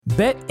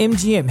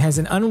BetMGM has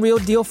an unreal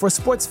deal for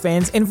sports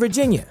fans in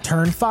Virginia.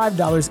 Turn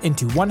 $5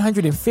 into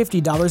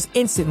 $150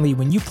 instantly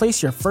when you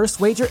place your first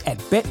wager at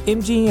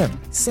BetMGM.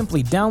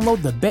 Simply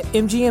download the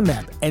BetMGM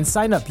app and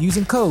sign up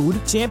using code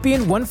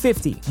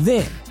Champion150.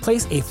 Then,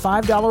 place a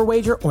 $5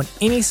 wager on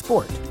any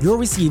sport. You'll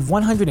receive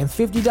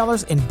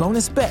 $150 in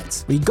bonus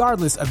bets,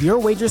 regardless of your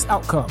wager's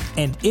outcome.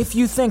 And if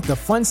you think the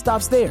fun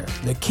stops there,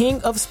 the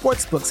King of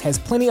Sportsbooks has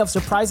plenty of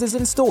surprises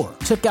in store.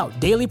 Check out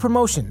daily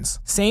promotions,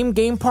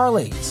 same-game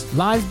parlays,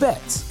 live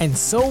bets, and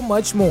so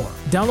much more.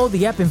 Download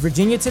the app in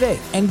Virginia today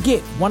and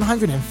get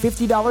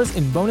 $150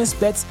 in bonus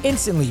bets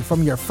instantly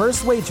from your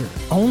first wager.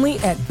 Only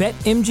at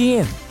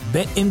BetMGM.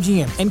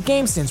 BetMGM and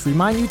GameSense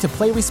remind you to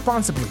play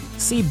responsibly.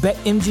 See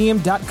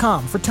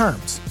BetMGM.com for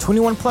terms.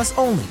 21 plus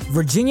only.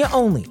 Virginia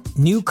only.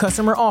 New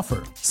customer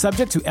offer.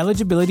 Subject to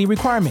eligibility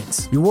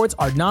requirements. Rewards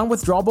are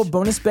non-withdrawable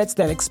bonus bets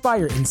that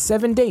expire in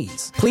 7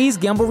 days. Please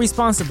gamble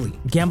responsibly.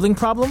 Gambling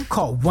problem?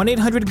 Call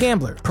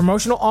 1-800-GAMBLER.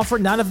 Promotional offer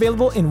not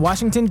available in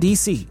Washington,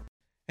 D.C.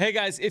 Hey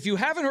guys, if you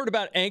haven't heard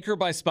about Anchor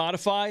by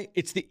Spotify,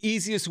 it's the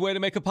easiest way to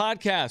make a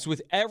podcast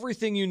with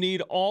everything you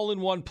need all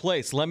in one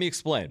place. Let me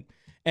explain.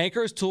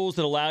 Anchor has tools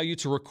that allow you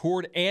to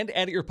record and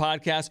edit your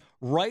podcast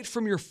right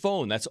from your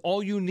phone. That's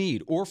all you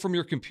need, or from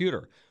your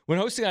computer. When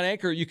hosting on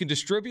Anchor, you can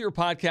distribute your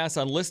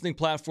podcast on listening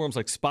platforms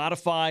like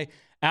Spotify,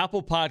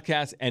 Apple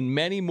Podcasts, and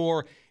many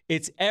more.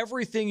 It's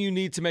everything you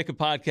need to make a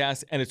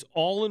podcast, and it's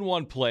all in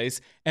one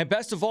place. And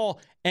best of all,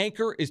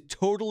 Anchor is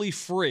totally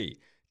free.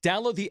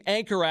 Download the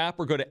Anchor app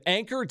or go to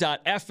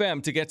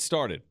anchor.fm to get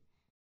started.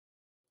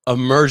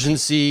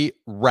 Emergency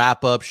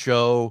wrap-up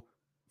show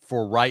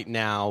for right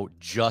now,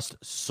 just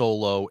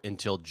solo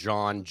until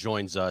John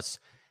joins us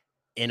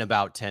in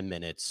about 10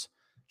 minutes.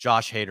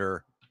 Josh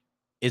Hader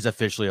is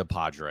officially a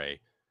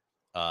Padre.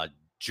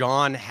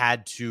 John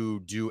had to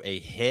do a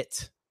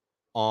hit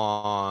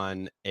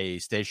on a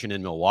station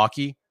in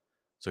Milwaukee,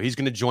 so he's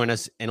going to join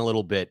us in a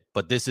little bit,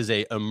 but this is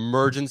a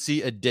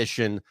emergency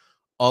edition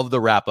of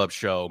the wrap-up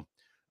show.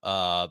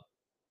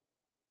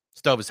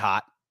 Stove is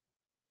hot.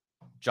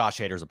 Josh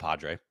Hader's a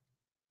Padre.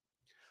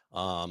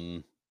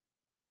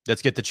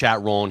 Let's get the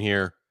chat rolling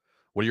here.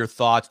 What are your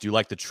thoughts? Do you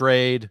like the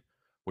trade?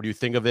 What do you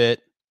think of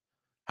it?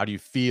 How do you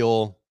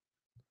feel?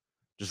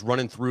 Just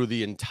running through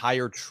the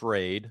entire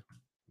trade.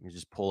 Let me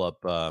just pull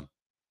up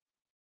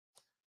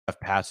F.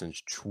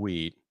 Passon's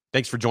tweet.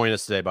 Thanks for joining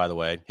us today, by the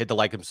way. Hit the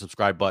like and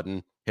subscribe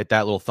button. Hit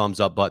that little thumbs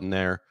up button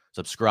there.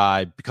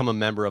 Subscribe. Become a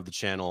member of the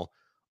channel.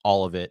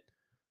 All of it.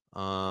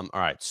 All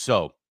right.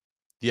 So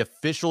the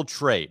official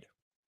trade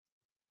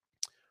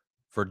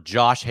for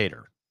Josh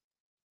Hader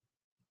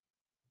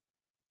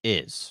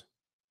is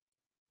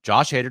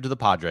Josh Hader to the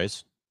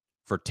Padres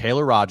for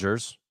Taylor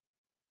Rogers,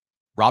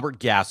 Robert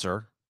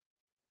Gasser,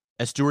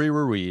 Esteury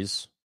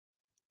Ruiz,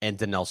 and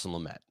Dinelson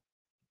Lamet.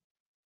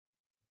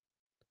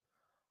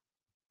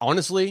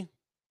 Honestly,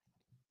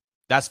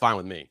 that's fine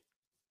with me.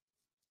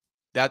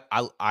 That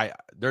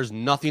there's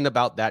nothing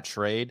about that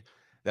trade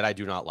that I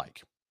do not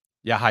like.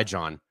 Yeah, hi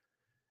John.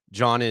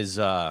 John's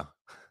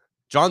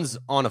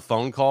on a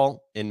phone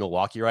call in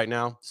Milwaukee right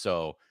now,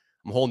 so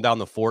I'm holding down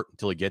the fort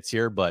until he gets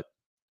here, but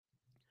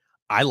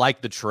I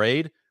like the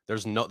trade.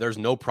 There's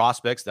no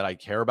prospects that I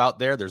care about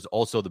there. There's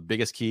also the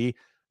biggest key,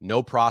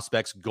 no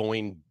prospects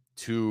going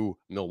to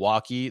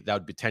Milwaukee that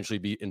would potentially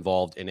be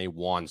involved in a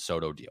Juan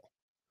Soto deal.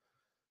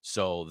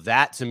 So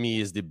that to me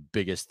is the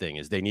biggest thing,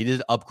 is they needed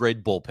to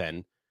upgrade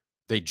bullpen.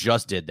 They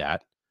just did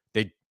that.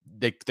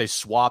 They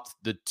swapped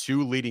the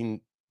two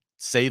leading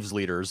saves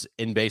leaders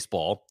in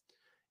baseball,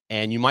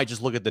 and you might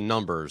just look at the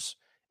numbers,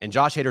 and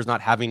Josh Hader's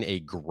not having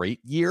a great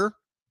year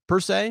per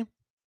se.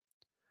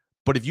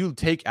 But if you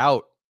take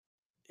out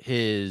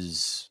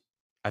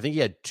I think he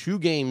had 2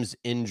 games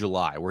in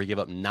July where he gave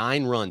up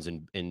 9 runs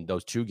in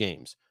those 2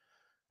 games.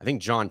 I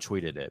think John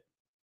tweeted it.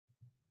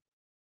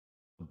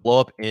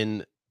 Blow up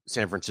in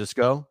San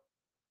Francisco.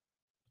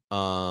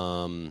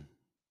 Yeah,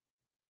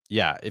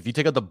 if you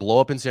take out the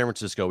blow up in San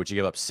Francisco, which he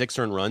gave up 6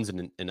 earned runs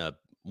in a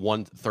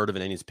 1/3 of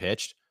an innings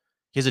pitched,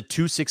 he has a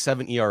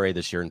 2.67 ERA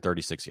this year in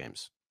 36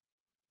 games.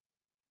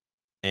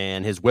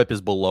 And his whip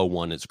is below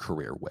 1, his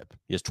career whip.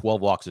 He has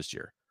 12 walks this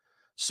year.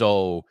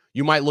 So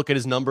you might look at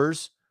his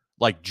numbers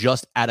like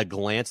just at a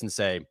glance and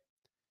say,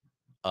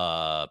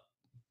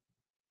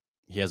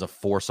 he has a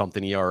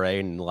 4-something ERA,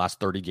 and in the last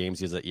 30 games,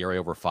 he has an ERA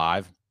over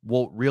 5.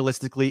 Well,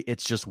 realistically,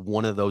 it's just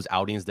one of those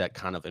outings that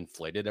kind of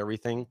inflated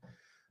everything.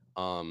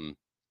 And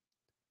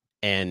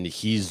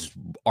he's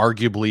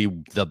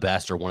arguably the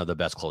best or one of the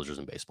best closers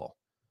in baseball.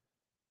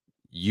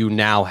 You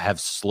now have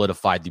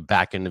solidified the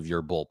back end of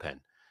your bullpen.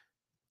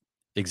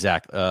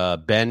 Exact.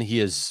 Ben, he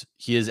is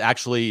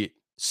actually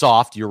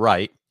soft, you're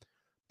right,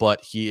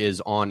 but he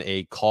is on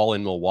a call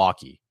in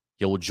Milwaukee.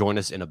 He will join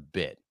us in a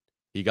bit.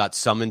 He got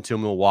summoned to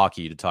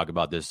Milwaukee to talk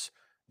about this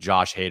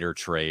Josh Hader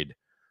trade.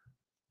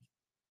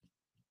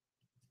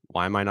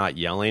 Why am I not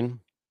yelling?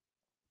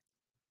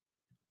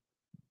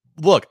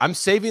 Look, I'm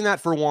saving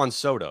that for Juan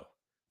Soto.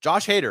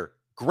 Josh Hader,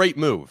 great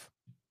move.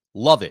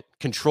 Love it.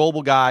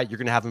 Controllable guy. You're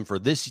going to have him for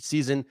this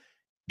season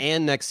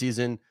and next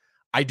season.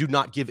 I do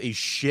not give a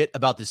shit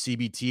about the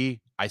CBT.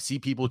 I see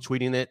people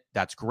tweeting it.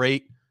 That's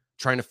great.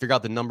 Trying to figure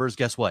out the numbers.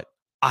 Guess what?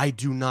 I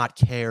do not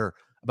care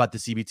about the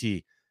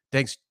CBT.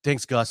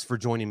 Thanks, Gus, for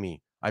joining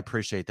me. I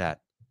appreciate that.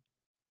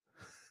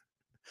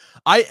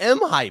 I am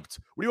hyped.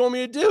 What do you want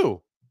me to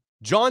do?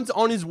 John's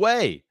on his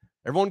way.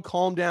 Everyone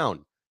calm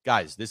down.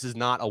 Guys, this is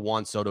not a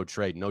Juan Soto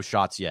trade. No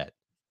shots yet.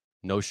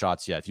 No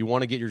shots yet. If you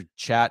want to get your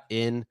chat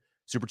in,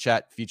 super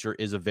chat feature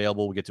is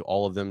available. We'll get to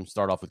all of them.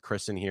 Start off with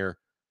Kristen here.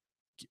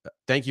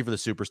 Thank you for the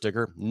super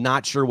sticker.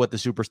 Not sure what the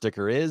super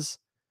sticker is,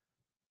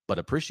 but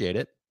appreciate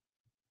it.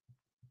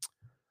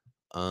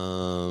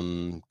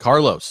 Carlos.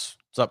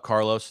 What's up,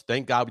 Carlos?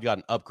 Thank God we got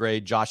an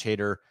upgrade. Josh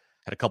Hader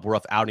had a couple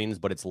rough outings,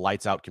 but it's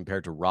lights out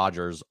compared to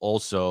Rodgers.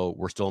 Also,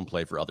 we're still in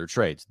play for other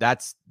trades.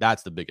 That's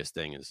the biggest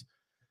thing is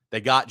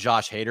they got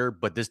Josh Hader,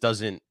 but this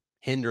doesn't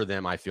hinder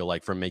them, I feel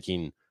like, from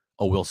making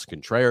a Wilson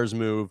Contreras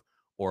move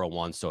or a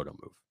Juan Soto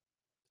move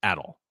at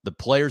all. The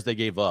players they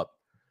gave up,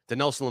 to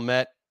Nelson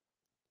Lamet,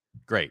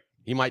 great.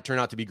 He might turn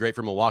out to be great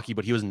for Milwaukee,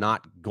 but he was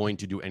not going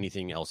to do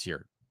anything else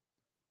here.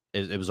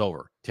 It was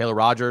over. Taylor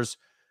Rogers,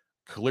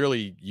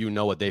 clearly you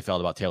know what they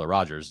felt about Taylor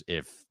Rogers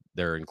if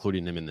they're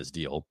including him in this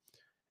deal.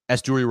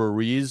 Esteury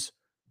Ruiz,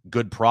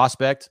 good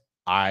prospect.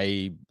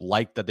 I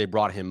like that they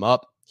brought him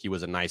up. He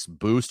was a nice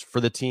boost for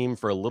the team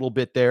for a little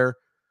bit there.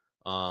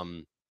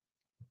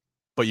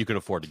 But you can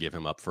afford to give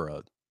him up for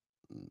a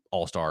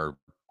all-star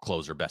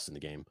closer, best in the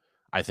game.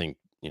 I think,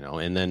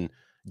 and then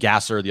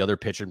Gasser, the other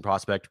pitcher and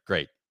prospect,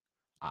 great.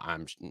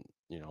 If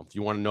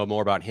you want to know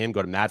more about him,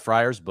 go to Matt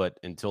Friars. But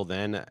until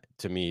then,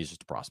 to me, he's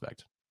just a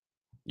prospect.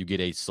 You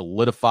get a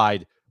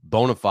solidified,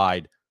 bona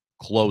fide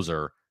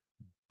closer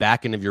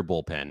back into your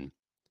bullpen.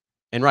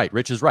 And right,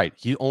 Rich is right.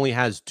 He only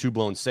has 2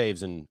 blown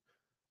saves. And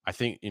I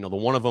think, the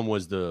one of them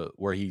was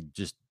where he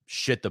just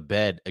shit the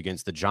bed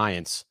against the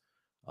Giants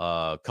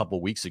a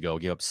couple weeks ago,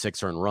 gave up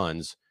 6 earned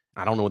runs.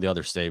 I don't know what the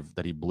other save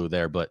that he blew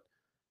there, but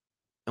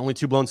only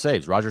 2 blown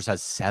saves. Rogers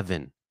has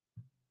 7.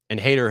 And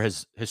Hader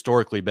has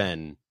historically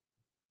been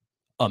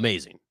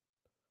amazing.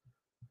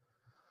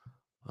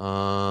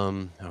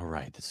 All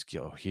right, let's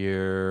go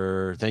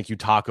here. Thank you,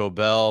 Taco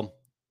Bell.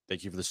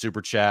 Thank you for the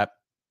super chat.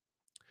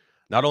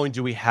 Not only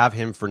do we have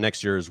him for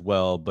next year as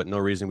well, but no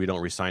reason we don't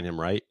re-sign him,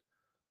 right?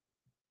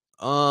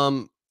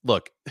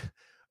 Look,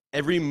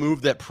 every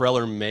move that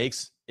Preller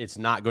makes, it's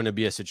not going to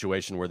be a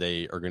situation where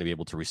they are going to be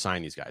able to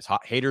re-sign these guys.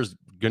 Hader's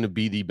going to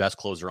be the best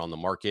closer on the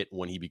market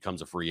when he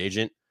becomes a free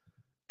agent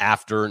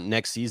after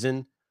next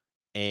season.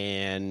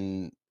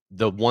 And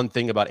the one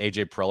thing about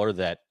AJ Preller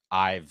that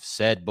I've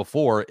said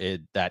before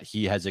that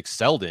he has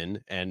excelled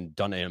in and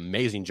done an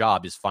amazing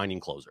job is finding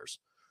closers.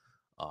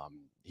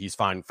 He's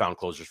found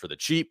closers for the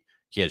cheap.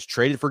 He has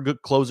traded for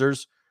good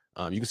closers.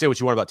 You can say what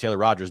you want about Taylor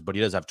Rogers, but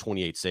he does have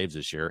 28 saves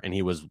this year, and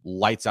he was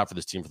lights out for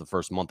this team for the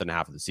first month and a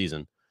half of the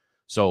season.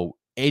 So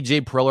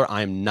AJ Preller,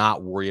 I'm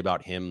not worried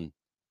about him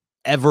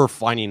ever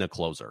finding a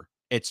closer.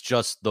 It's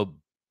just the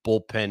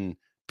bullpen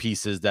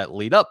pieces that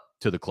lead up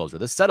to the closer,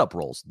 the setup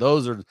roles.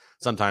 Those are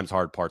sometimes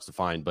hard parts to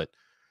find, but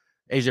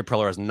AJ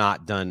Preller has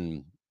not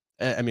done,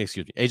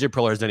 AJ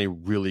Preller has done a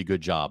really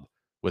good job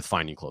with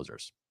finding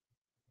closers.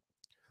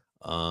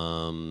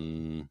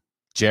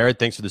 Jared,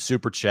 thanks for the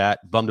super chat.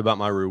 Bummed about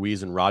my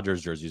Ruiz and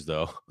Rogers jerseys,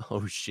 though.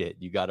 Oh, shit.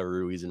 You got a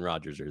Ruiz and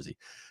Rogers jersey.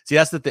 See,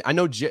 that's the thing. I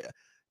know,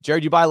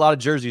 Jared, you buy a lot of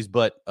jerseys,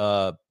 but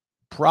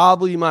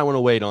probably you might want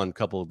to wait on a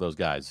couple of those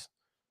guys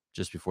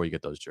just before you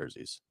get those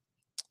jerseys.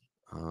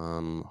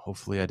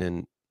 Hopefully I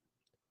didn't.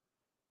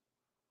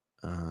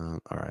 All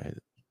right.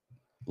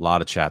 A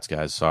lot of chats,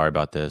 guys. Sorry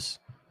about this.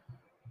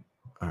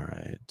 All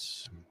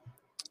right.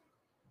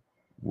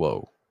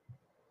 Whoa.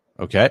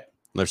 Okay.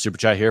 Another super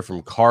chat here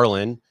from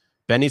Carlin.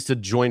 Ben needs to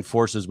join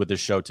forces with this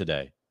show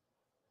today.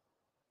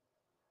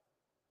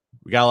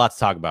 We got a lot to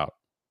talk about.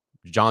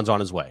 John's on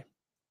his way.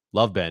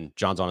 Love Ben.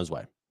 John's on his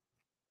way.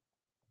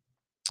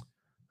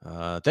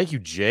 Thank you,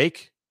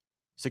 Jake.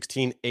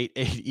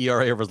 16.88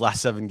 ERA over his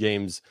last 7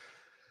 games.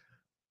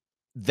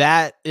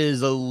 That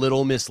is a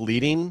little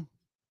misleading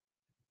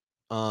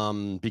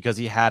because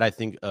he had, I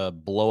think, a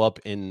blow up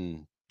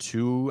in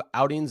 2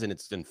 outings, and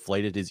it's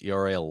inflated his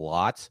ERA a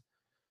lot.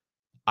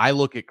 I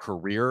look at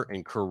career,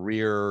 and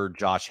career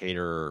Josh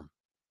Hader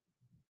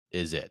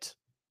is it.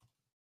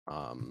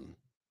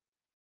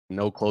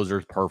 No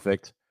closer's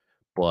perfect,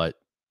 but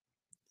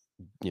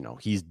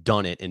he's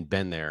done it and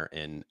been there.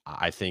 And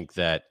I think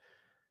that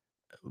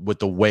with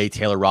the way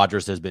Taylor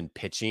Rogers has been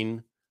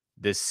pitching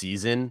this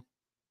season,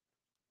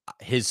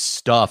 his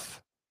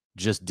stuff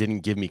just didn't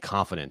give me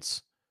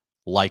confidence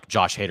like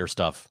Josh Hader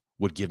stuff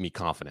would give me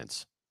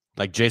confidence.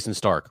 Like Jason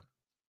Stark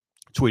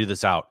tweeted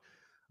this out.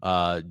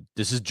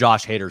 This is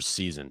Josh Hader's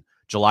season.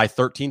 July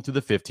 13th through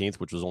the 15th,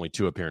 which was only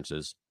 2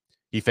 appearances.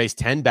 He faced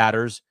 10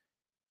 batters,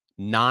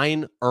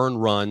 9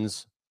 earned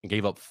runs, and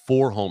gave up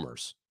 4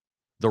 homers.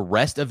 The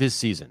rest of his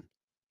season,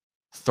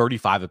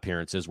 35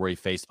 appearances where he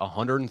faced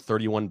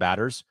 131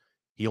 batters.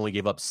 He only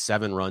gave up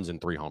 7 runs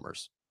and 3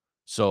 homers.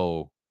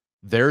 So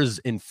there's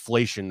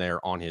inflation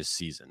there on his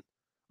season.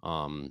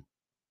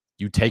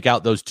 You take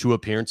out those 2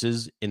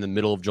 appearances in the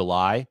middle of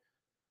July,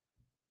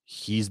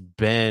 he's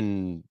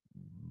been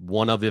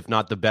one of, if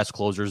not the best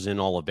closers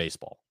in all of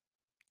baseball.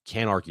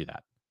 Can't argue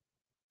that.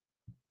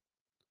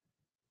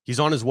 He's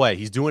on his way.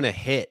 He's doing a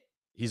hit.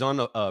 He's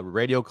on a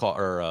radio call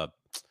or a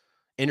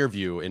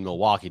interview in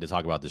Milwaukee to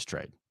talk about this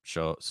trade.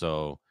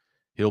 So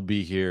he'll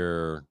be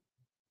here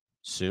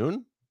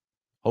soon,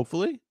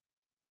 hopefully.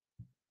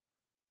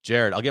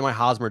 Jared, I'll get my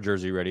Hosmer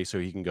jersey ready so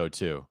he can go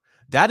too.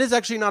 That is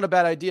actually not a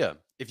bad idea.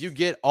 If you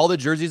get all the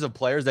jerseys of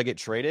players that get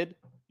traded,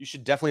 you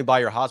should definitely buy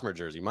your Hosmer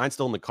jersey. Mine's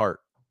still in the cart,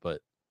 but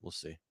we'll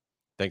see.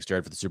 Thanks,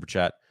 Jared, for the super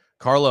chat.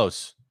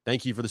 Carlos,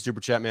 thank you for the super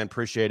chat, man.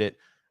 Appreciate it.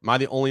 Am I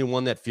the only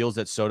one that feels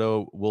that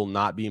Soto will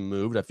not be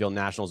moved? I feel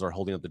Nationals are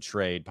holding up the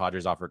trade.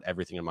 Padres offered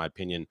everything, in my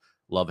opinion.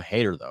 Love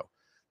Hader, though.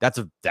 That's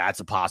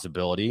a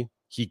possibility.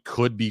 He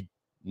could be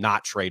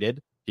not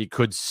traded. He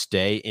could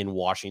stay in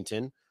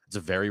Washington. It's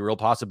a very real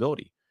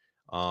possibility.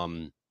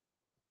 But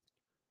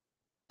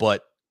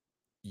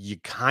you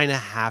kind of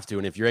have to,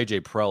 and if you're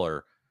AJ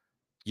Preller,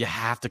 you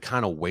have to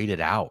kind of wait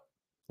it out.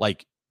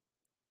 Like,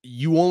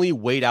 you only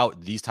wait out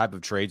these type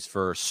of trades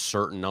for a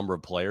certain number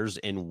of players,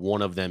 and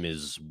one of them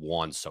is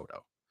Juan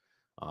Soto.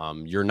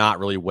 You're not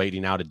really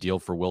waiting out a deal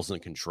for Wilson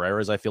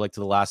Contreras, I feel like,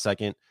 to the last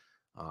second.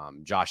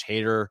 Josh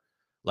Hader,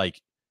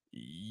 like,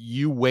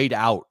 you wait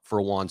out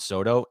for Juan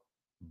Soto,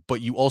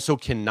 but you also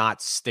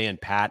cannot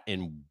stand pat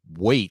and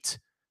wait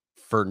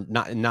for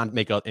not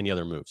make any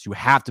other moves. You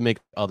have to make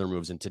other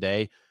moves. And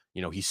today,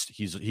 you know, he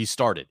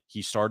started.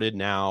 He started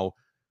now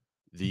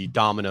the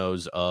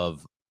dominoes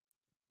of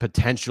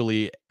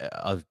potentially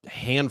a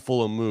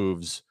handful of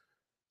moves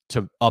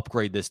to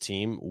upgrade this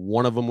team.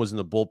 One of them was in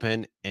the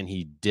bullpen, and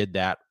he did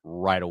that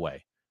right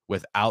away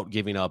without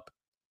giving up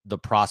the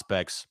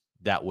prospects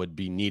that would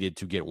be needed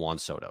to get Juan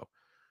Soto.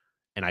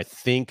 And I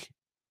think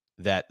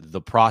that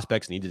the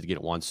prospects needed to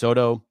get Juan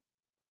Soto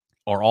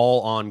are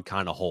all on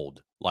kind of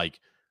hold. Like,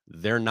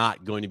 they're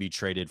not going to be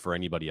traded for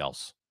anybody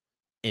else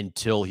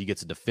until he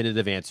gets a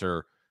definitive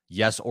answer,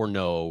 yes or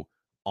no,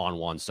 on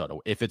Juan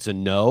Soto. If it's a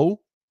no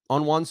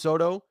on Juan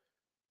Soto,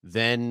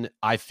 then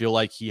I feel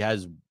like he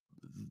has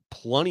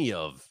plenty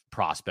of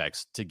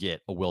prospects to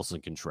get a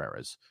Wilson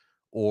Contreras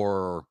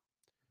or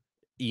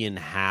Ian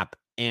Happ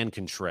and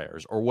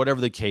Contreras or whatever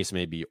the case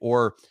may be.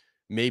 Or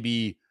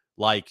maybe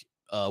like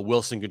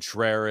Wilson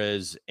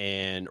Contreras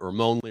and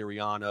Ramon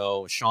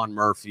Liriano, Sean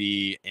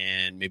Murphy,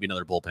 and maybe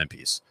another bullpen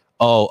piece.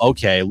 Oh,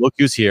 okay. Look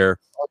who's here.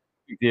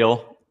 Big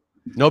deal.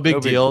 No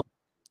big deal.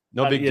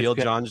 No big deal.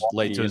 John's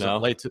late to his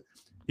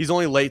he's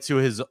only late to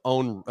his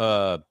own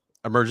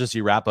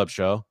emergency wrap-up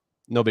show.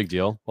 No big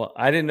deal. Well,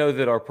 I didn't know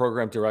that our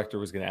program director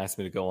was going to ask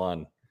me to go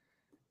on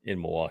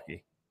in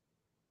Milwaukee.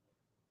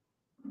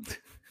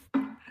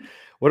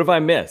 What have I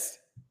missed?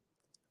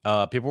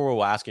 People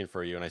were asking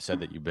for you, and I said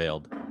that you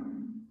bailed.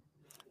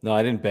 No,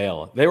 I didn't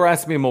bail. They were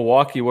asking me in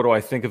Milwaukee, what do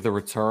I think of the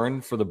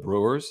return for the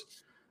Brewers?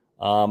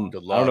 Good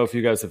luck. I don't know if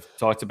you guys have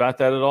talked about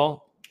that at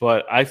all,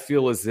 but I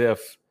feel as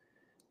if,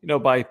 you know,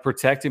 by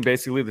protecting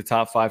basically the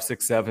top 5,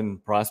 6, 7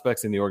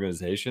 prospects in the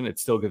organization, it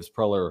still gives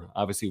Preller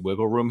obviously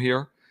wiggle room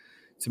here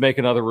to make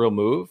another real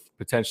move,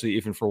 potentially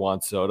even for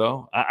Juan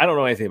Soto. I don't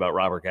know anything about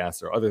Robert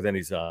Gasser other than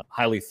he's a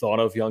highly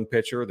thought of young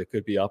pitcher that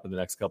could be up in the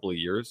next couple of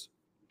years.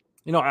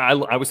 You know,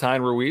 I was high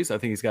on Ruiz. I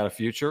think he's got a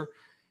future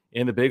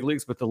in the big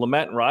leagues, but the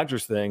Lamet and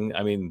Rogers thing,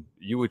 I mean,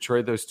 you would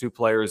trade those 2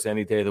 players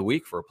any day of the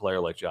week for a player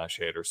like Josh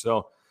Hader.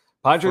 So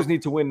Padres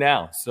need to win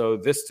now. So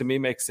this to me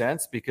makes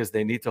sense because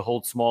they need to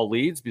hold small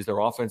leads because their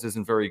offense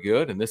isn't very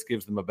good, and this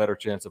gives them a better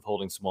chance of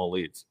holding small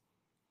leads.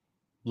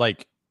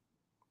 Like,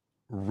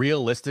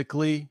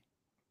 realistically,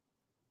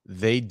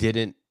 they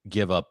didn't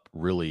give up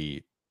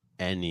really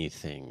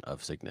anything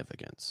of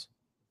significance.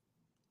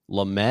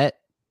 Lamet,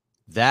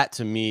 that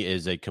to me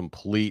is a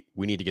complete,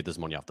 we need to get this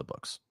money off the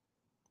books,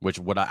 which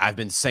what I've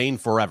been saying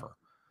forever.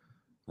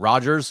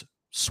 Rogers,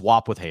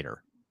 swap with Hader.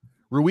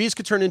 Ruiz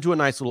could turn into a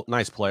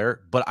nice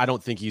player, but I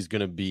don't think he's going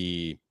to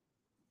be,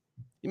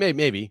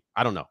 maybe,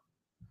 I don't know.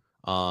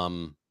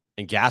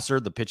 And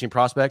Gasser, the pitching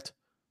prospect,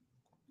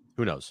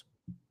 who knows?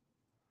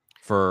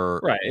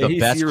 For the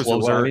best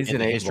closer in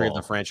the history of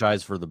the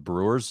franchise for the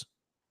Brewers.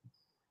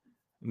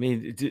 I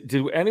mean, did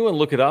anyone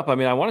look it up? I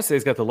mean, I want to say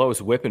he's got the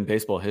lowest whip in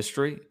baseball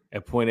history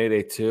at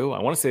 .882.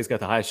 I want to say he's got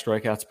the highest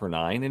strikeouts per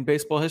 9 in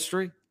baseball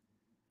history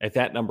at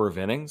that number of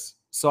innings.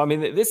 So, I mean,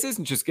 this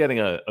isn't just getting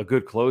a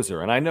good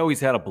closer. And I know he's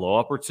had a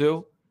blow-up or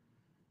 2.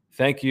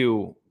 Thank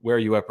you, Where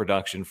You At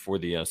Production, for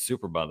the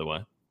Super, by the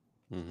way.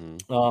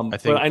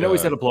 Mm-hmm. I know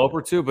he's had a blow-up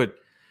or 2, but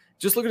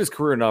just look at his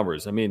career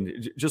numbers. I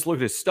mean, just look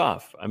at his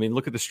stuff. I mean,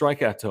 look at the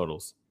strikeout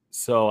totals.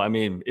 So, I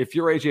mean, if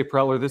you're AJ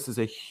Preller, this is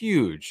a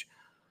huge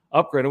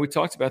upgrade. And we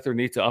talked about their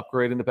need to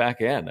upgrade in the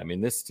back end. I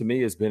mean, this to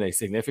me has been a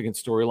significant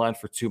storyline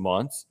for 2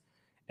 months,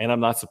 and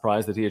I'm not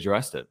surprised that he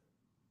addressed it.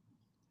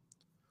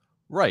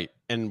 Right.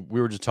 And we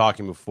were just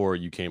talking before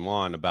you came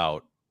on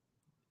about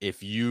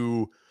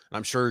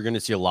I'm sure you're going to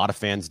see a lot of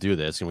fans do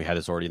this, and we had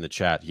this already in the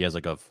chat. He has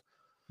like a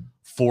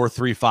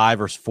 4.35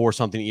 or 4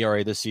 something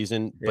ERA this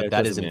season, but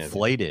that is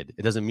inflated.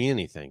 It doesn't mean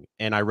anything.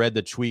 And I read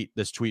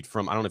this tweet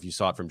from, I don't know if you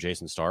saw it, from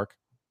Jason Stark,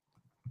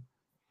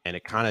 and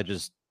it kind of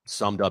just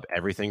summed up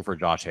everything for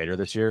Josh Hader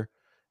this year.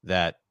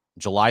 That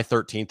July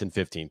 13th and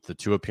 15th, the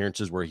 2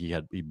 appearances where he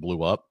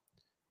blew up,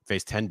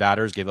 faced 10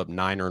 batters, gave up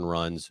 9 earned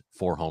runs,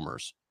 4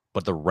 homers.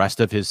 But the rest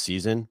of his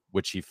season,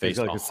 which he faced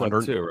like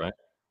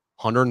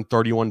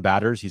 131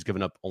 batters, he's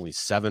given up only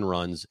 7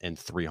 runs and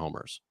 3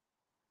 homers.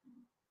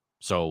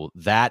 So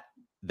that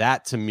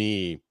to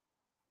me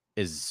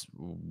is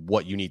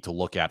what you need to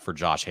look at for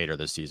Josh Hader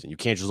this season. You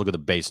can't just look at the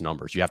base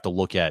numbers. You have to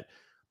look at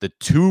the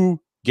 2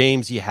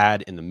 games he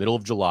had in the middle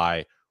of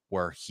July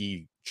where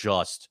he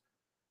just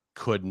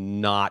could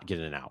not get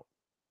an out.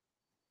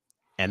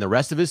 And the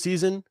rest of his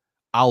season,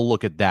 I'll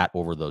look at that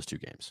over those 2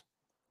 games.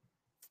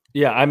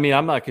 Yeah, I mean,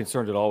 I'm not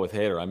concerned at all with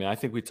Hader. I mean, I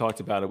think we talked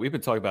about it. We've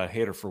been talking about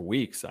Hader for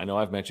weeks. I know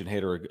I've mentioned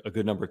Hader a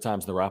good number of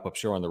times in the wrap-up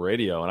show on the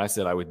radio, and I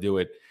said I would do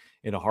it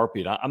in a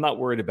heartbeat. I'm not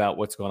worried about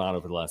what's going on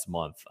over the last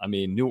month. I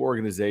mean, new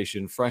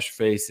organization, fresh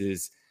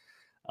faces,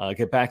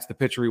 get back to the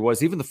pitcher he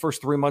was. Even the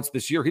first 3 months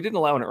this year, he didn't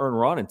allow an earned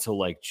run until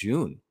like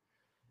June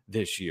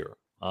this year.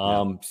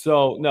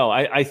 So no,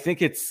 I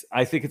think it's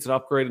an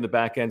upgrade in the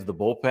back end of the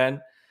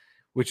bullpen,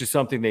 which is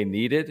something they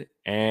needed.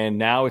 And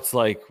now it's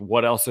like,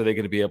 what else are they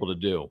going to be able to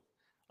do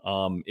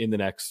in the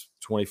next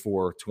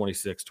 24,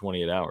 26,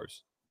 28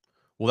 hours?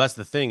 Well, that's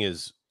the thing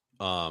is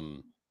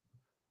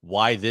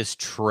why this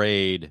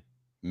trade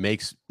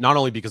makes, not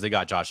only because they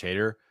got Josh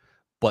Hader,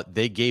 but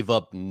they gave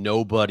up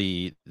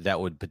nobody that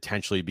would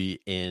potentially be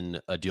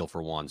in a deal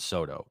for Juan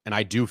Soto. And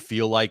I do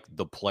feel like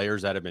the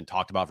players that have been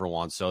talked about for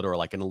Juan Soto are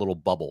like in a little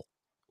bubble,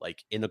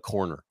 like in a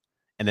corner,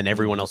 and then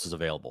everyone else is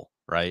available,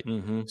 right?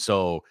 Mm-hmm.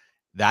 So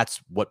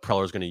that's what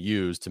Preller is going to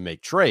use to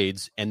make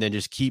trades, and then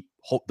just keep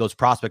those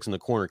prospects in the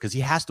corner, because he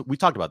has to. We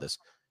talked about this.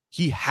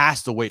 He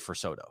has to wait for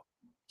Soto.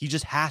 He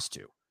just has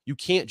to. You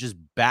can't just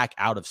back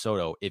out of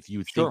Soto if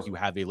you think you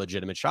have a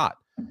legitimate shot.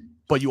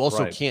 But you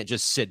also can't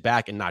just sit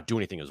back and not do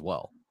anything as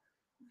well.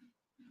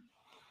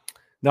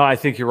 No, I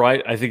think you're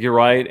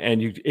right.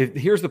 And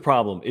here's the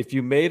problem. If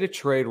you made a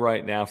trade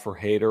right now for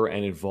Hader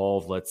and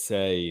involved, let's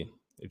say,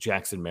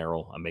 Jackson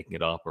Merrill, I'm making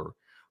it up, or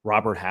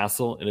Robert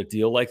Hassel in a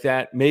deal like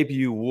that, maybe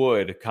you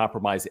would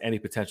compromise any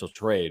potential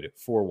trade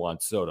for Juan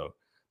Soto.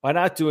 By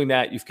not doing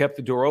that, you've kept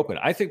the door open.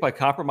 I think by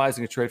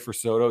compromising a trade for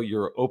Soto,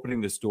 you're opening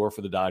this door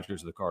for the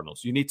Dodgers or the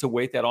Cardinals. You need to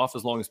wait that off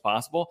as long as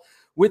possible.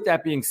 With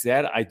that being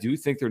said, I do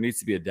think there needs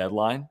to be a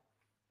deadline.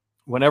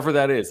 Whenever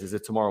that is. Is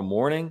it tomorrow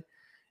morning?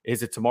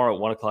 Is it tomorrow at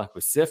 1 o'clock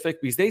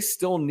Pacific? Because they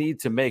still need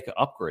to make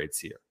upgrades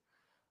here.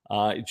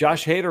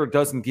 Josh Hader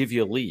doesn't give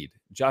you a lead.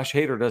 Josh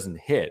Hader doesn't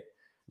hit.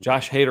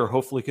 Josh Hader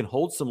hopefully can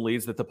hold some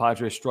leads that the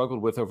Padres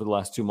struggled with over the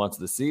last 2 months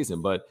of the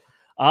season. But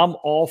I'm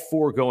all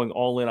for going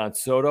all in on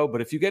Soto.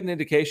 But if you get an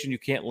indication you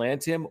can't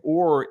land him,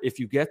 or if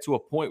you get to a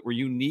point where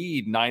you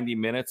need 90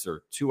 minutes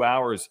or 2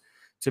 hours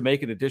to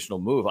make an additional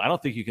move, I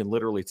don't think you can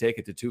literally take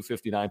it to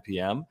 2:59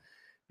 p.m.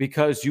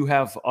 because you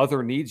have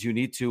other needs you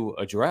need to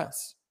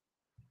address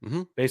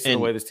based on the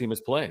way this team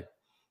has played.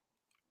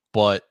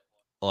 But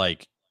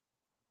like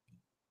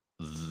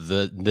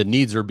the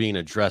needs are being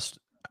addressed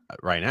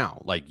right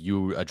now. Like,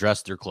 you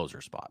addressed your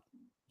closer spot,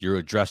 you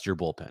addressed your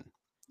bullpen,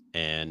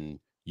 and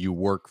you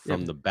work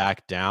from the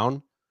back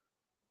down,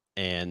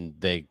 and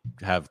they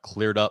have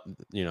cleaned up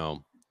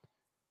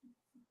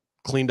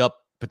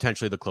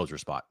potentially the closer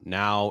spot.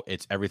 Now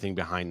it's everything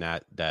behind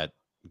that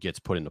gets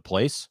put into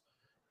place.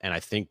 And I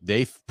think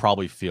they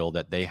probably feel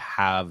that they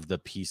have the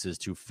pieces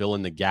to fill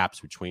in the gaps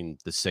between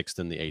the 6th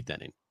and the 8th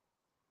inning.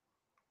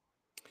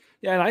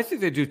 Yeah, and I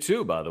think they do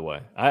too, by the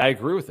way. I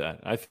agree with that.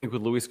 I think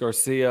with Luis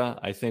Garcia,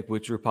 I think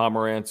with Drew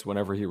Pomerantz,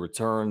 whenever he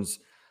returns,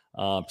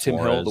 Tim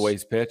Hill, the way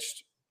he's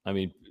pitched. I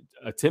mean,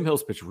 Tim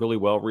Hill's pitched really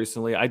well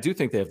recently. I do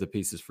think they have the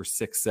pieces for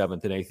 6th,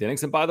 7th, and 8th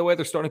innings. And by the way,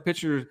 their starting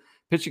pitching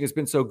has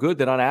been so good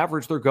that on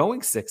average, they're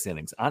going 6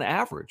 innings on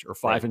average, or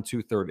 5 and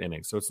 2/3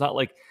 innings. So it's not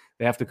like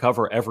they have to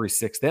cover every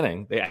 6th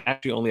inning. They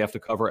actually only have to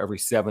cover every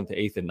 7th,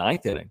 8th, and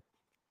 9th inning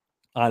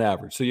on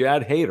average. So you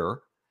add Hader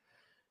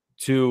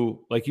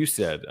to, like you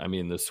said, I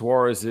mean, the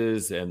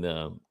Suarez's and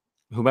the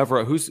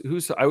whomever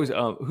who's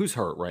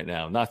hurt right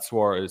now. Not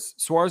Suarez.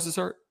 Suarez is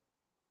hurt.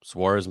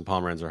 Suarez and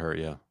Pomeranz are hurt.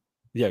 Yeah.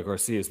 Yeah,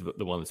 Garcia is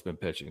the one that's been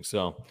pitching.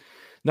 So,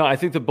 no, I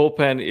think the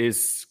bullpen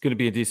is going to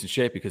be in decent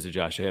shape because of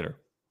Josh Hader.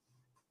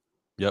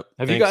 Yep.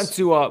 Have you gotten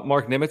to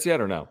Mark Nimitz yet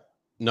or no?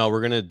 No,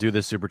 we're going to do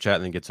this super chat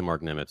and then get to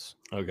Mark Nimitz.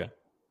 Okay.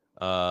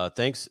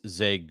 Thanks,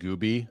 Zay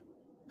Gooby.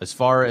 As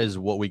far as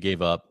what we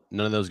gave up,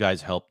 none of those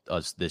guys helped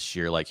us this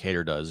year like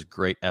Hader does.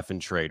 Great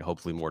effing trade.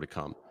 Hopefully more to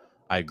come.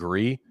 I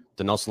agree.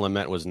 Denelson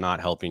Lamet was not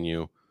helping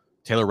you.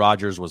 Taylor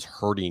Rogers was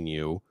hurting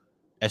you.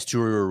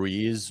 Esteury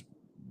Ruiz,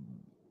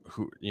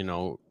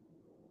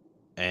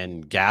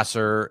 and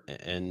Gasser,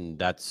 and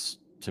that's,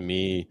 to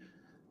me,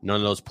 none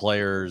of those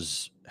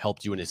players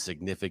helped you in a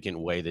significant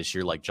way this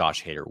year like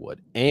Josh Hader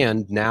would.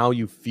 And now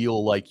you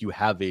feel like you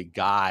have a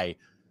guy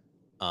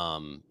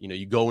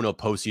You go into a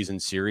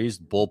postseason series,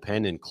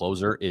 bullpen and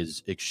closer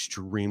is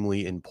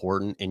extremely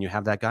important, and you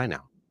have that guy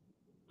now.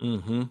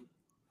 Mm-hmm.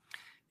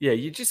 Yeah,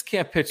 you just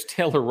can't pitch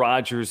Taylor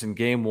Rogers in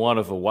game 1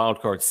 of a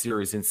wild card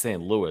series in St.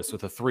 Louis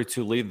with a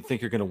 3-2 lead and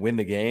think you're going to win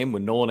the game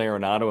when Nolan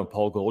Arenado and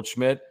Paul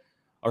Goldschmidt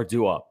are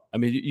due up. I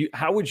mean,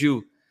 how would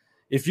you,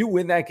 if you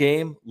win that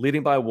game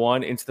leading by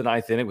 1 into the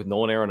 9th inning with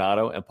Nolan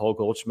Arenado and Paul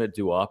Goldschmidt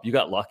due up, you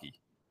got lucky.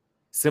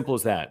 Simple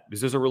as that,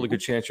 because there's a really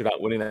good chance you're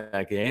not winning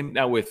that game.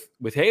 Now with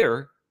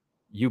Hader,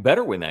 you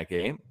better win that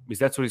game because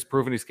that's what he's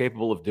proven he's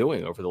capable of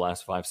doing over the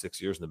last 5-6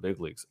 years in the big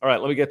leagues. All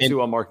right, let me get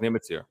to Mark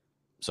Nimitz here.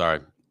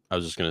 Sorry. I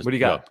was just going to. What do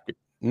you got?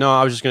 No,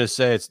 I was just going to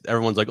say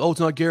everyone's like, oh,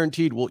 it's not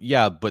guaranteed. Well,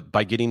 yeah, but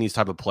by getting these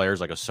type of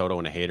players like a Soto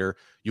and a Hader,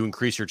 you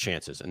increase your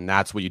chances, and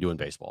that's what you do in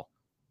baseball.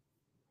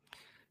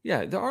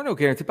 Yeah, there are no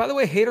guarantees. By the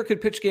way, Hader could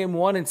pitch game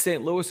 1 in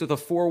St. Louis with a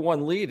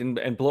 4-1 lead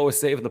and blow a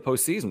save in the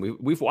postseason.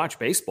 We've watched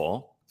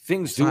baseball.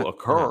 Things do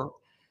occur.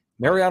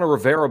 Mariano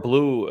Rivera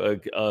blew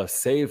a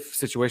save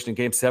situation in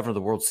game 7 of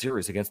the World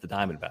Series against the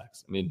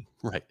Diamondbacks. I mean,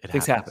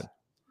 things happen.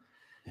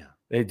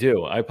 They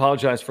do. I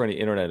apologize for any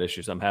internet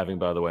issues I'm having,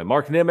 by the way.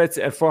 Mark Nimitz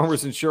at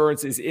Farmers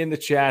Insurance is in the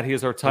chat. He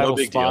is our title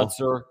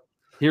sponsor.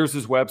 Here's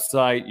his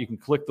website. You can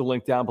click the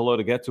link down below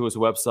to get to his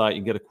website. You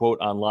can get a quote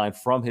online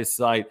from his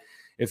site.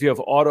 If you have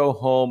auto,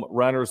 home,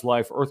 renter's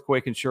life,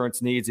 earthquake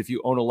insurance needs, if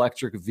you own an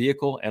electric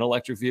vehicle,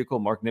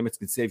 Mark Nimitz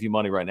can save you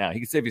money right now. He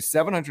can save you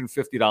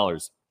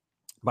 $750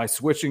 by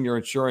switching your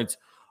insurance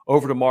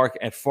over to Mark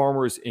at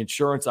Farmers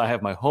Insurance. I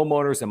have my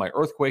homeowners and my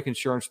earthquake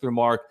insurance through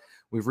Mark.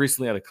 We've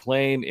recently had a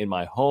claim in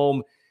my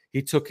home.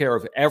 He took care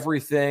of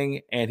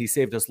everything, and he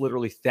saved us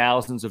literally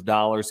thousands of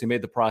dollars. He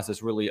made the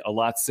process really a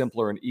lot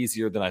simpler and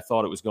easier than I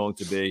thought it was going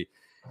to be.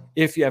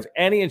 If you have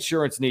any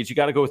insurance needs, you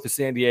got to go with the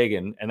San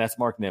Diegan, and that's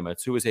Mark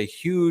Nimitz, who is a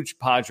huge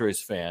Padres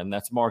fan.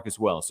 That's Mark as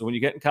well. So when you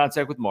get in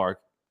contact with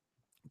Mark,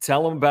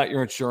 tell him about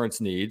your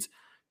insurance needs.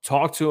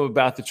 Talk to him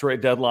about the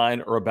trade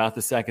deadline or about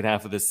the second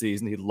half of the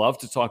season. He'd love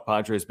to talk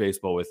Padres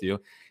baseball with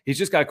you. He's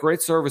just got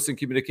great service and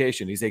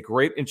communication. He's a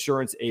great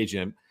insurance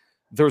agent.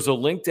 There's a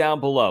link down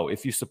below.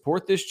 If you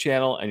support this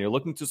channel and you're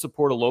looking to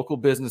support a local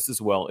business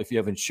as well, if you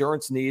have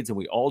insurance needs, and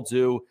we all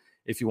do,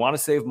 if you want to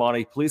save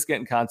money, please get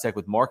in contact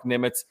with Mark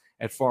Nimitz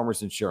at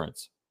Farmers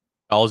Insurance.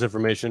 All his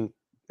information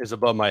is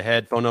above my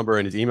head, phone number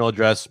and his email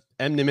address,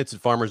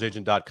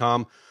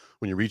 mnimitz@farmersagent.com.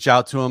 When you reach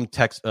out to him,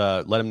 text,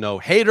 let him know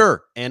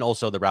Hader and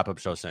also the wrap-up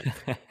show sent.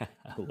 I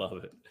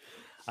love it.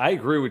 I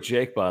agree with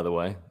Jake, by the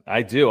way.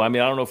 I do. I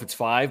mean, I don't know if it's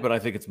 5, but I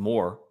think it's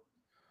more.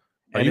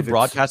 Are you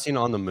broadcasting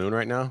on the moon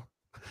right now?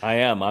 I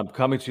am. I'm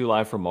coming to you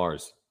live from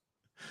Mars.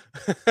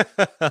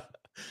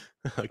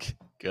 Okay,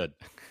 good.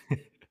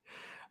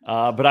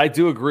 But I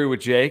do agree with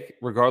Jake,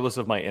 regardless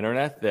of my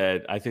internet,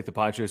 that I think the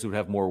Padres would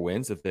have more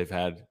wins if they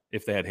had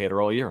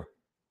Hader all year.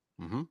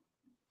 Mm-hmm.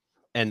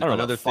 And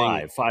another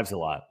thing, 5's a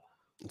lot.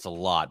 It's a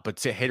lot, but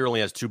Hader only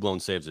has 2 blown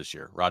saves this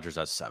year. Rogers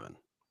has 7.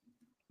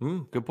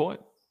 Good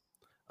point.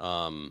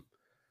 And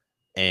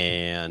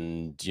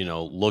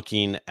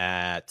looking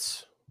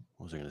at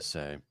what was I going to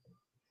say?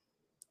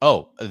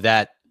 Oh,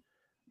 that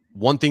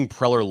one thing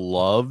Preller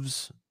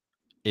loves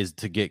is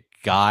to get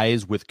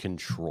guys with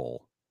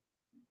control.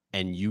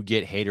 And you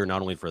get Hader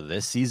not only for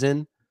this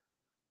season,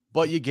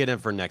 but you get him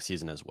for next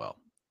season as well.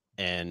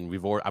 And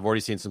I've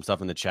already seen some stuff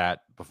in the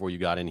chat before you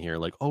got in here,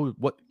 like, oh,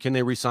 what can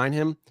they re-sign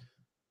him?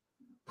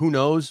 Who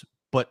knows?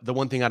 But the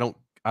one thing I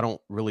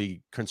don't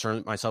really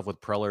concern myself with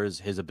Preller is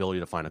his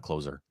ability to find a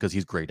closer because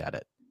he's great at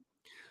it.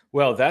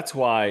 Well, that's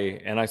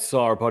why, and I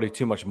saw our buddy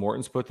Too Much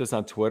Morton's put this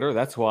on Twitter.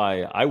 That's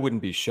why I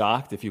wouldn't be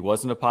shocked if he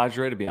wasn't a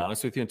Padre, to be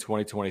honest with you, in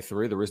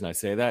 2023. The reason I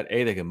say that,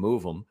 A, they can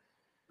move him.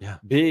 Yeah.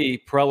 B,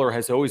 Preller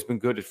has always been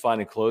good at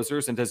finding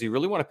closers. And does he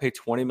really want to pay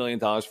 $20 million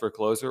for a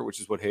closer,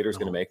 which is what Hader's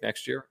going to make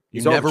next year?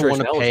 You never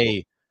want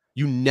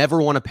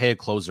to pay a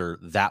closer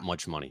that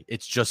much money.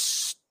 It's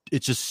just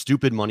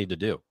stupid money to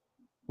do.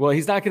 Well,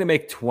 he's not going to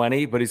make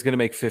 20, but he's going to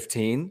make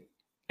 15.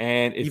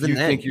 And if even you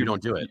then, think you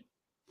don't do it.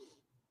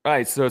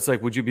 Right. So it's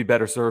like, would you be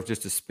better served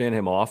just to spin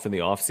him off in the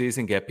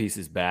offseason, get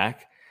pieces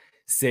back,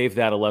 save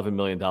that $11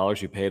 million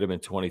you paid him in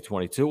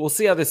 2022? We'll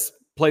see how this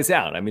plays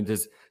out. I mean,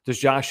 does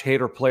Josh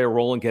Hader play a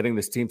role in getting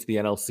this team to the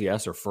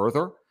NLCS or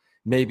further?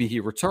 Maybe he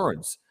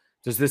returns.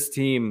 Does this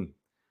team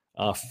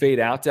fade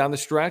out down the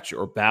stretch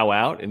or bow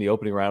out in the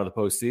opening round of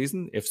the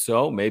postseason? If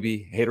so,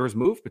 maybe Hader is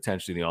moved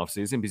potentially in the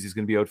offseason because he's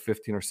going to be owed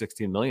 $15 or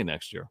 $16 million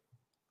next year.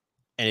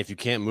 And if you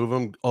can't move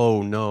him,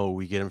 oh no,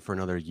 we get him for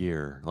another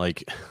year.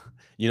 Like,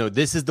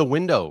 this is the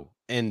window.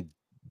 And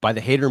by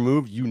the Hader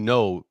move,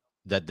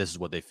 that this is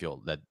what they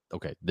feel. That,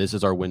 okay, this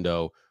is our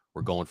window.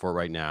 We're going for it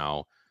right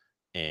now.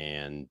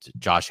 And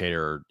Josh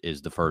Hader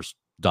is the first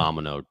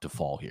domino to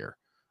fall here.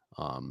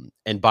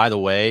 And by the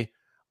way,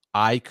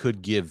 I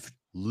could give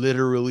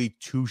literally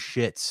 2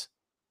 shits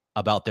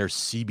about their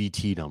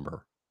CBT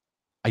number.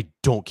 I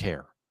don't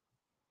care.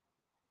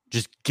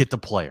 Just get the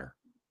player.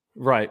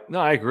 Right. No,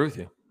 I agree with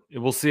you.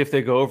 We'll see if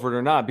they go over it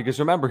or not. Because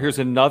remember, here's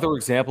another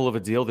example of a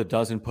deal that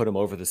doesn't put him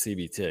over the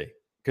CBT.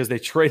 because they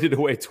traded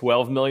away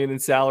 $12 million in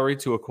salary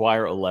to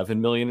acquire $11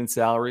 million in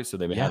salary. So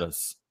they had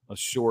a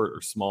short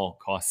or small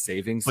cost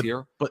savings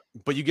here.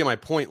 But you get my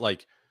point.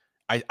 Like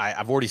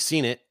I've already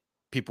seen it.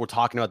 People were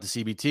talking about the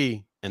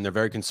CBT and they're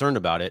very concerned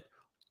about it.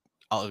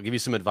 I'll give you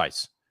some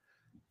advice.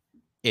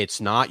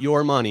 It's not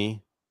your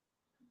money,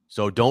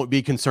 so don't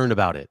be concerned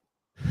about it.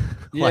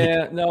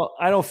 No,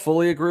 I don't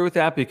fully agree with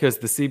that because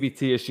the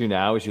CBT issue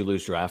now is you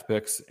lose draft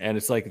picks. And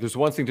it's like there's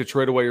one thing to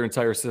trade away your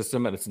entire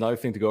system, and it's another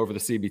thing to go over the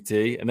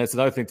CBT. And that's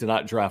another thing to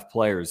not draft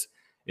players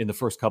in the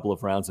first couple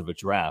of rounds of a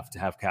draft to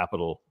have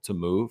capital to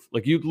move.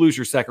 Like you'd lose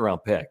your second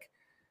round pick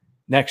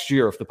next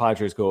year if the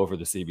Padres go over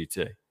the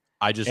CBT.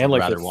 I just and would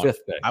like rather the want,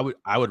 fifth pick.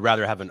 I would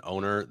rather have an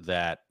owner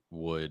that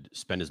would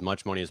spend as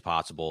much money as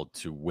possible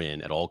to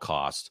win at all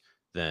costs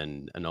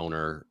than an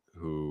owner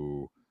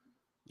who,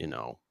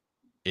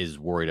 is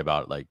worried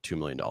about like $2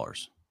 million.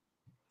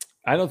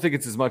 I don't think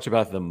it's as much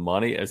about the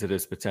money as it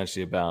is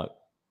potentially about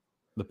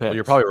the picks. Well,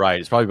 you're probably right.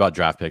 It's probably about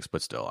draft picks,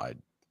 but still, I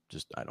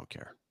don't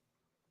care.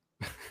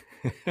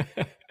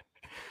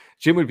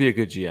 Jim would be a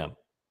good GM.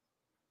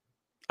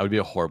 I would be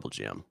a horrible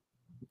GM.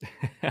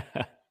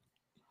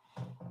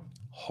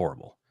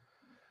 Horrible.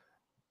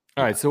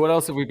 All right. So what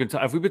else have we been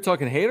have we been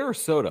talking Hader or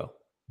Soto?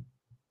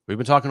 We've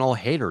been talking all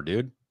Hader,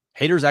 dude.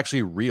 Hader's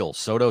actually real.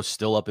 Soto's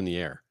still up in the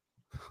air.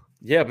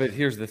 Yeah, but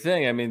here's the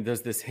thing. I mean,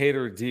 does this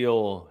Hader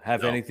deal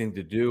have anything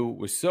to do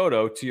with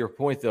Soto? To your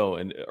point, though,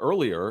 and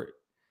earlier,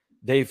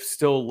 they've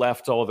still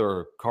left all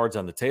their cards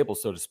on the table,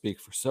 so to speak,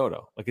 for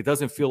Soto. Like, it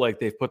doesn't feel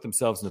like they've put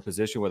themselves in a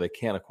position where they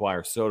can't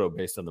acquire Soto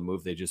based on the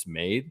move they just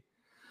made.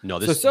 No,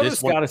 so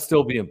Soto's got to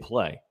still be in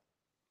play.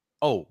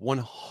 Oh,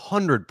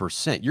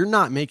 100%. You're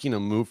not making a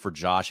move for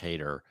Josh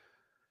Hader.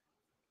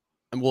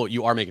 And well,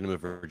 you are making a move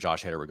for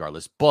Josh Hader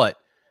regardless, but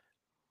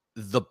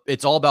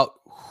it's all about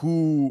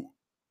who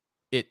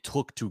it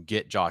took to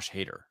get Josh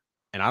Hader.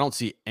 And I don't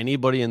see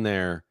anybody in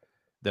there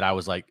that I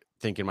was like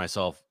thinking to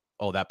myself,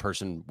 oh, that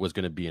person was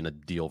going to be in a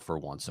deal for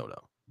Juan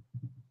Soto.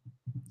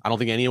 I don't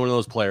think any one of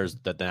those players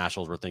that the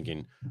Nationals were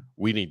thinking,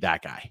 we need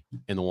that guy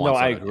in the Juan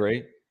Soto. I agree.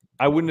 Deal.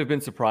 I wouldn't have been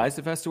surprised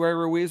if Esteury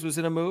Ruiz was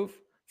in a move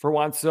for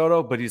Juan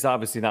Soto, but he's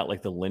obviously not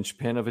like the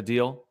linchpin of a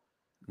deal.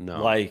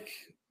 No. Like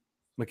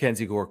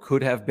Mackenzie Gore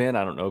could have been.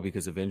 I don't know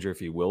because of injury if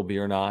he will be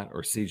or not,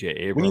 or CJ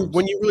Abrams.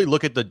 When you really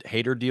look at the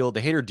Hader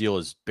deal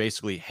is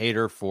basically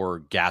Hader for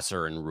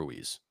Gasser and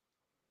Ruiz.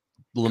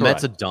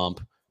 Lamet's a dump,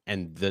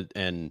 and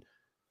the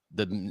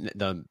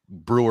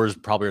Brewers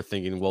probably are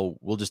thinking, well,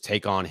 we'll just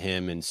take on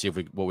him and see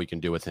what we can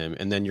do with him,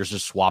 and then you're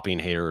just swapping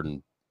Hader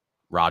and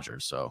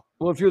Rogers. So,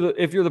 well, if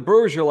you're the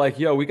Brewers, you're like,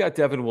 yo, we got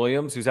Devin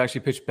Williams, who's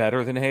actually pitched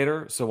better than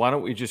Hader, so why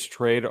don't we just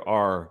trade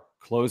our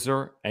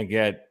closer and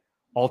get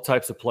all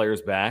types of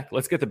players back?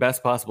 Let's get the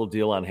best possible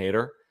deal on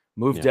Hader,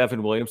 move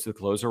Devin Williams to the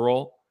closer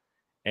role,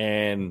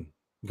 and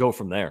go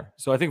from there.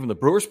 So I think from the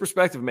Brewers'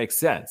 perspective, it makes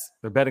sense.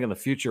 They're betting on the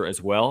future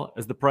as well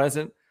as the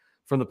present.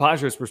 From the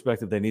Padres'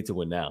 perspective, they need to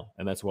win now,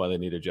 and that's why they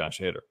needed Josh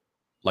Hader.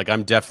 Like,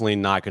 I'm definitely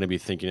not going to be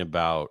thinking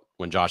about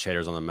when Josh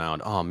Hader's on the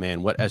mound, oh,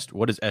 man, what is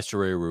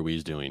Esteury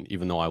Ruiz doing?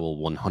 Even though I will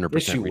 100%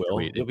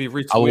 retweet. You'll be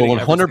retweeting. I will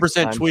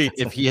 100% tweet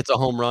if he hits a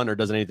home run or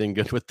does anything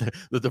good with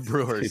the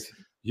Brewers.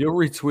 You'll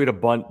retweet a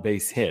bunt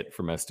base hit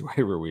from Esteury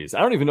Ruiz. I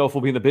don't even know if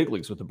we'll be in the big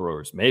leagues with the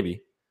Brewers.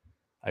 Maybe.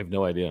 I have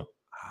no idea.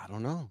 I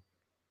don't know.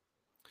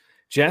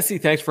 Jesse,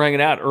 thanks for hanging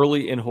out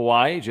early in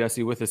Hawaii.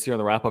 Jesse with us here on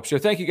the wrap-up show.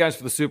 Thank you guys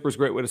for the supers.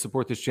 Great way to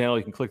support this channel.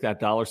 You can click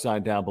that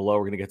 $sign down below.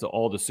 We're going to get to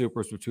all the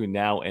supers between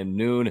now and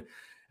noon.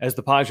 As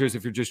the Padres,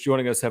 if you're just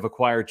joining us, have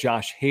acquired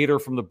Josh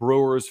Hader from the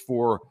Brewers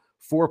for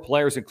 4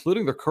 players,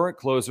 including their current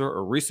closer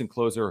or recent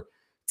closer,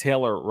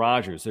 Taylor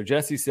Rogers. So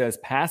Jesse says,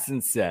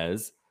 Passan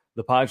says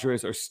the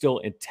Padres are still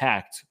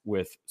intact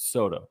with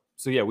Soto.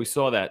 So yeah, we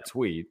saw that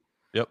tweet.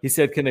 Yep. He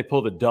said, can they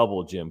pull the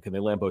double, Jim? Can they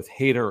land both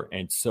Hader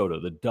and Soto,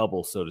 the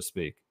double, so to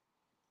speak?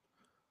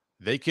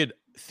 They could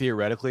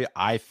theoretically,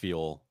 I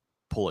feel,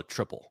 pull a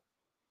triple.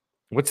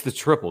 What's the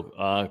triple?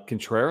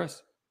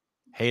 Contreras?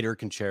 Hader,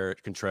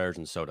 Contreras,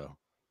 and Soto.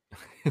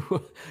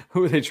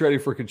 Who are they trading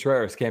for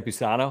Contreras?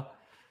 Campusano?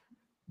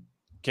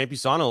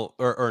 Campusano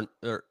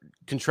or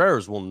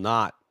Contreras will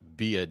not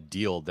be a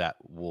deal that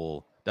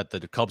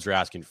the Cubs are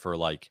asking for,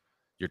 like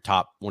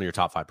one of your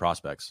top 5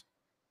 prospects.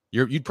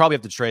 You'd probably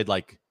have to trade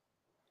like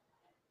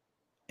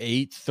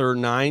 8th or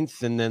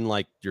 9th, and then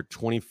like your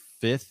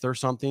 25th or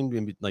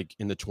something, like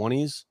in the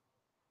 20s.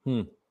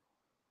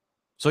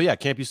 So yeah,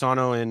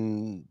 Campusano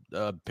and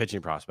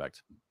pitching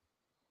prospect.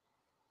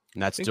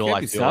 And that's still,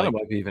 I feel like,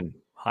 might be even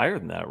higher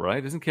than that,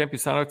 right? Isn't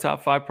Campusano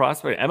top 5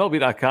 prospect?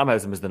 MLB.com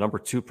has him as the number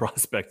 2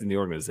 prospect in the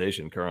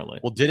organization currently.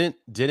 Well, didn't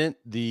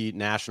the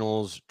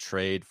Nationals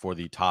trade for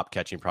the top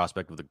catching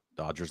prospect of the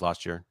Dodgers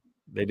last year?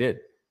 They did.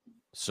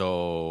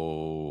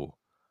 So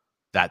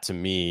that to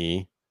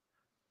me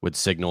would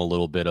signal a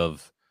little bit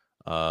of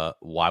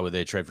why would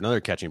they trade for another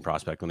catching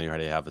prospect when they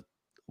already have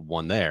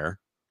one there?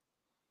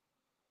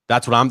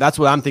 That's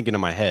what I'm thinking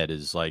in my head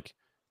is like,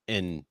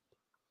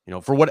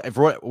 for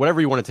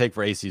whatever you want to take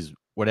for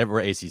whatever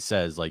AC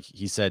says, like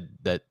he said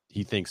that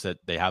he thinks that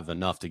they have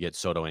enough to get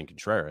Soto and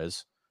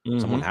Contreras.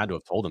 Someone had to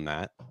have told him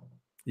that.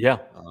 Yeah,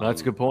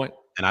 that's a good point.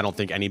 And I don't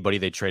think anybody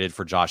they traded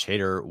for Josh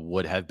Hader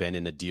would have been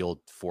in a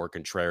deal for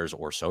Contreras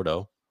or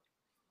Soto.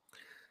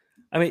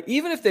 I mean,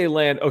 even if they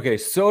land, okay,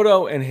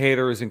 Soto and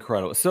Hader is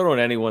incredible. Soto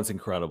and anyone's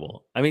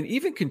incredible. I mean,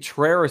 even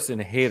Contreras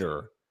and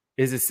Hader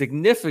is a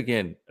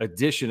significant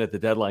addition at the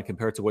deadline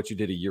compared to what you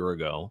did a year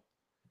ago.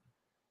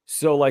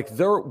 So, like,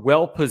 they're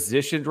well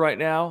positioned right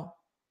now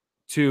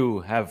to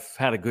have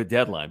had a good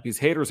deadline because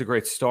Hader is a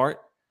great start.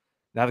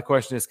 Now the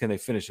question is, can they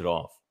finish it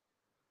off?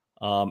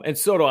 And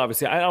Soto,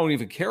 obviously, I don't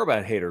even care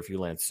about Hader if you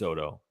land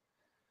Soto.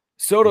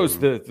 Soto's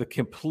the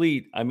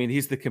complete. I mean,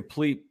 he's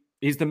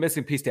the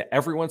missing piece to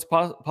everyone's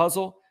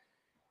puzzle.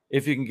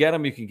 If you can get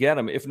him, you can get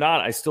him. If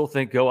not, I still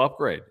think go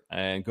upgrade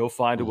and go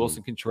find a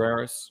Wilson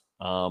Contreras.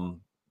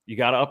 You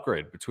got to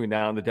upgrade between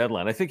now and the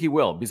deadline. I think he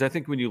will, because I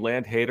think when you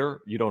land Hader,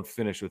 you don't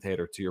finish with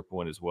Hader, to your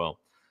point as well.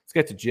 Let's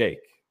get to Jake.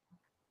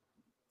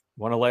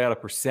 Want to lay out a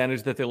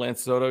percentage that they land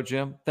Soto,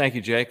 Jim? Thank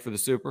you, Jake, for the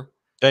super.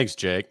 Thanks,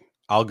 Jake.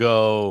 I'll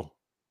go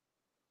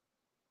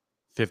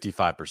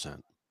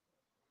 55%.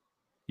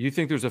 You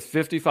think there's a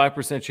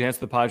 55% chance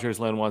the Padres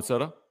land Juan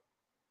Soto?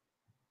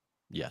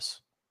 Yes.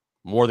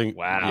 More than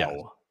wow. Yeah.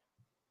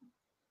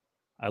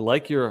 I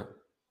like your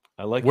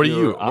What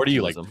are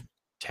you like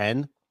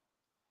 10?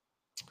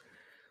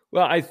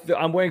 Well,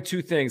 I'm weighing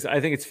two things. I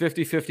think it's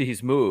 50-50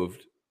 he's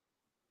moved.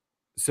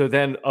 So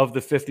then of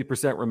the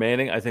 50%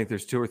 remaining, I think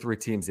there's 2 or 3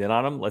 teams in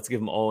on him. Let's give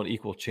them all an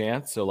equal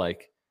chance. So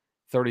like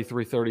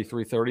 33,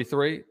 33,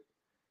 33.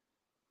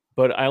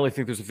 But I only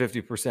think there's a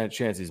 50%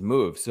 chance he's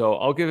moved. So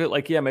I'll give it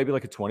maybe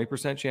like a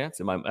 20%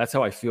 chance. That's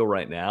how I feel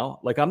right now.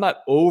 Like, I'm not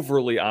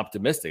overly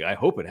optimistic. I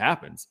hope it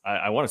happens.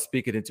 I want to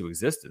speak it into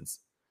existence.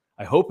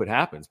 I hope it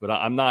happens, but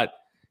I'm not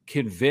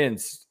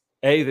convinced,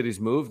 A, that he's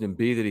moved, and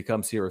B, that he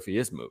comes here if he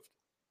is moved.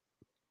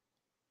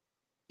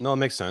 No, it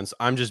makes sense.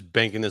 I'm just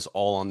banking this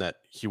all on that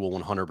he will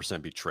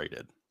 100% be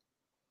traded.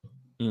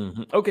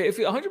 Okay, if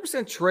he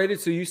 100%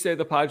 traded, so you say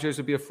the Padres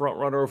would be a front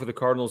runner over the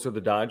Cardinals or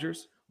the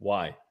Dodgers?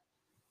 Why?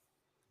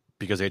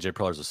 Because AJ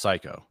Preller's a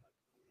psycho.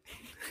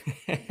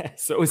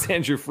 So is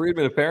Andrew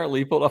Friedman.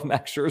 Apparently, he pulled off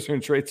Max Scherzer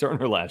and Trey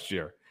Turner last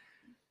year.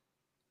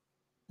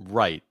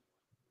 Right.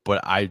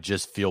 But I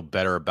just feel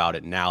better about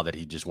it now that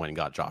he just went and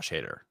got Josh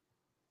Hader.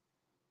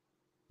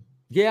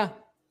 Yeah,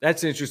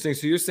 that's interesting.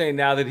 So you're saying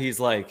now that he's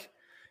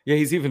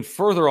he's even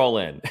further all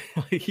in.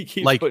 He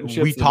keeps putting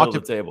chips in the middle of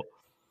the table.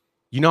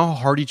 You know how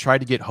hard he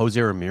tried to get Jose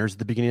Ramirez at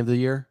the beginning of the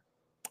year?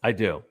 I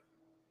do.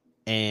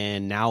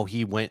 And now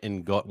he went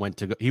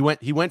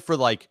for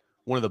like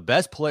one of the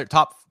best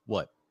top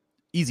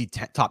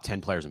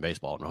 10 players in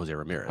baseball, and Jose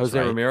Ramirez.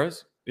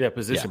 Ramirez? Yeah,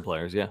 position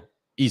players, yeah.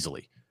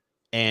 Easily.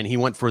 And he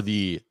went for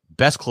the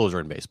best closer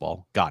in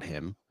baseball, got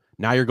him.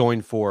 Now you're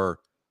going for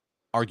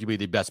arguably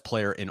the best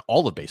player in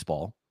all of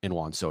baseball in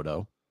Juan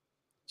Soto.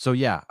 So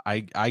yeah, I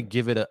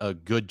give it a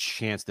good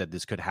chance that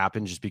this could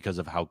happen just because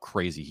of how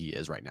crazy he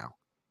is right now.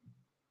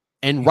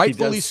 And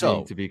rightfully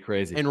so. To be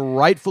crazy. And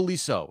rightfully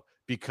so,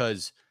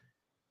 because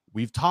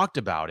we've talked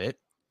about it.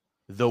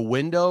 The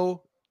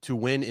window to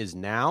win is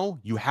now.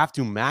 You have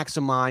to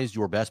maximize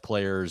your best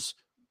player's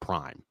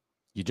prime.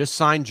 You just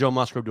signed Joe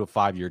Musgrove to a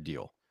 5-year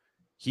deal.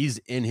 He's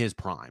in his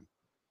prime.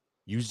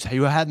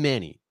 You have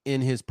Manny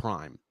in his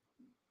prime.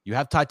 You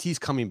have Tatis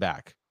coming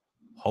back.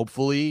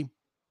 Hopefully,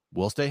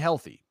 will stay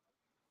healthy.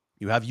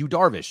 You have Yu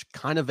Darvish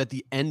kind of at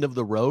the end of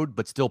the road,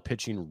 but still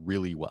pitching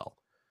really well.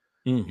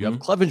 You have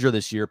Clevenger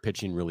this year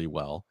pitching really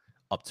well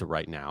up to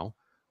right now.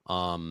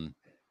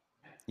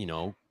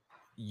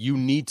 You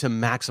need to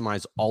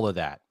maximize all of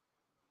that.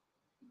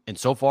 And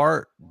so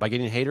far, by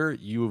getting Hader,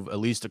 you've at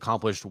least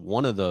accomplished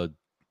one of the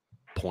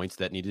points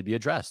that need to be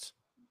addressed.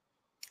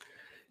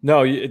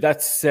 No,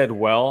 that's said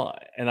well,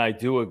 and I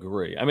do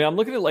agree. I mean, I'm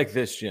looking at it like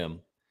this, Jim.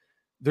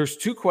 There's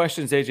 2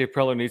 questions AJ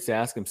Preller needs to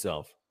ask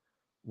himself.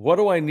 What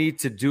do I need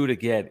to do to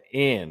get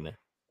in?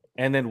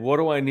 And then what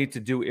do I need to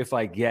do if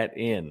I get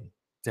in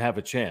to have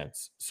a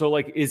chance? So,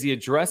 is he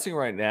addressing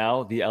right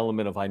now the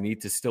element of I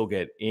need to still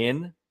get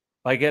in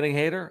by getting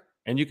Hader?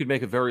 And you could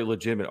make a very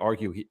legitimate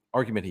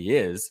argument he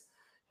is,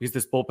 because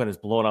this bullpen has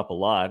blown up a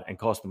lot and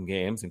cost them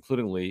games,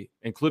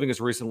 including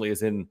as recently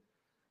as in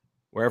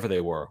wherever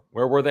they were.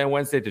 Where were they on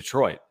Wednesday?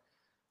 Detroit.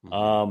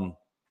 So,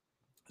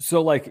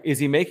 is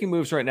he making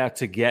moves right now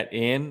to get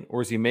in,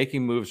 or is he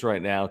making moves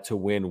right now to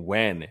win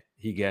when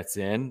he gets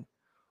in?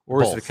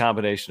 Or is it a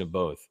combination of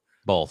both?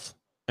 Both.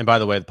 And by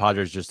the way, the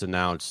Padres just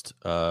announced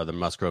the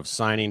Musgrove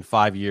signing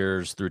 5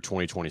 years through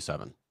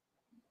 2027.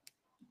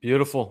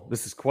 Beautiful.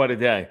 This is quite a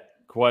day.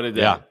 Quite a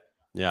day.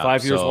 Yeah.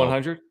 5 years,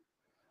 100?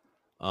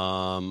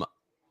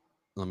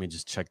 Let me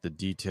just check the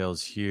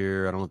details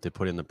here. I don't know if they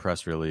put in the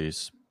press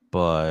release,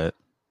 but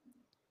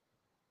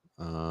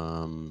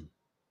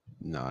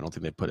no, I don't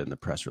think they put it in the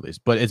press release.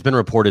 But it's been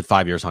reported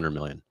 5 years, $100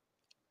 million.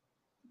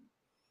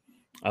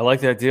 I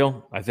like that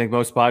deal. I think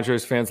most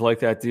Padres fans like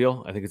that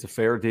deal. I think it's a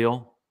fair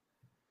deal.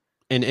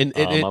 And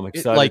I'm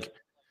excited.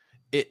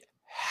 It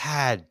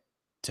had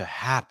to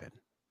happen.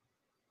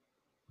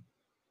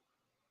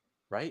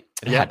 Right?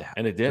 It had to happen.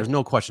 And it did. There's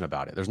no question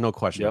about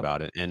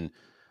it. And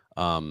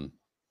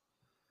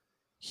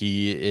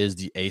He is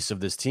the ace of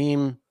this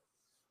team.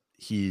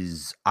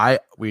 I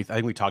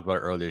think we talked about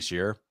it earlier this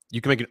year.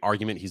 You can make an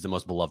argument he's the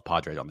most beloved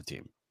Padre on the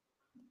team.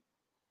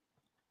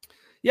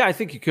 Yeah, I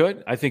think you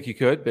could.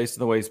 Based on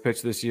the way he's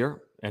pitched this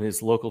year and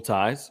his local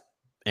ties.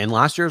 And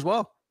last year as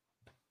well.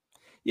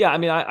 Yeah, I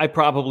mean, I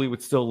probably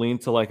would still lean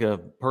to like a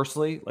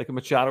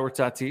Machado or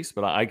Tatis,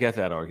 but I get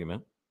that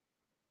argument.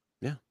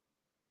 Yeah.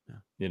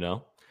 You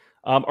know?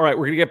 All right,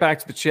 we're going to get back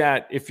to the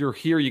chat. If you're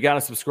here, you got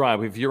to subscribe.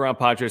 We have year-round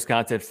Padres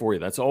content for you.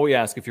 That's all we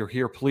ask. If you're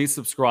here, please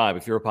subscribe.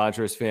 If you're a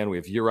Padres fan, we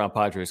have year-round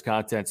Padres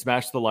content.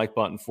 Smash the like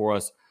button for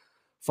us.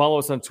 Follow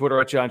us on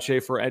Twitter at John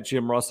Schaefer, at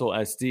Jim Russell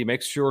SD.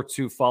 Make sure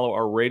to follow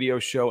our radio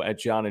show at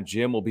John and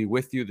Jim. We'll be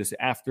with you this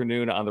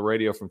afternoon on the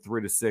radio from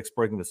 3 to 6,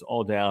 breaking this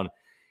all down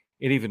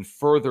in even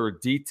further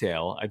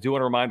detail. I do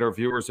want to remind our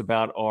viewers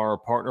about our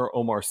partner,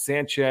 Omar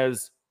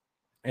Sanchez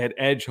at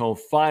Edge Home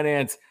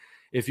Finance.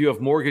 If you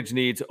have mortgage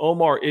needs,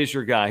 Omar is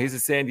your guy. He's a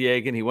San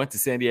Diegan. He went to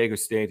San Diego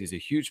State. He's a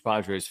huge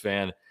Padres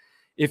fan.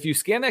 If you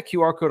scan that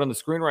QR code on the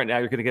screen right now,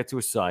 you're going to get to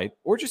his site,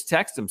 or just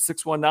text him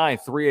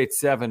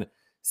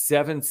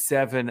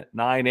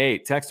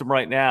 619-387-7798. Text him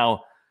right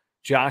now,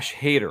 Josh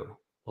Hader.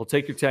 He'll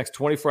take your text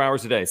 24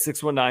 hours a day,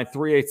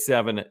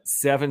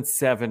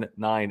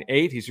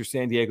 619-387-7798. He's your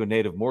San Diego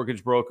native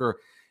mortgage broker.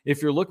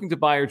 If you're looking to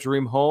buy your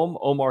dream home,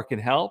 Omar can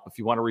help. If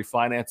you want to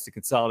refinance to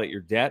consolidate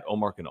your debt,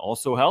 Omar can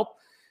also help.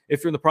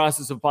 If you're in the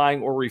process of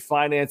buying or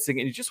refinancing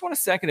and you just want a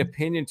second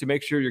opinion to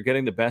make sure you're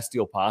getting the best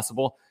deal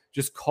possible,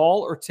 just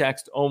call or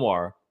text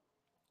Omar.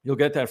 You'll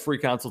get that free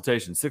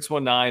consultation,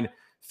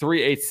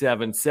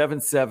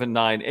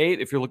 619-387-7798.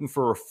 If you're looking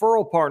for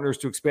referral partners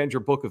to expand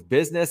your book of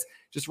business,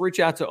 just reach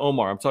out to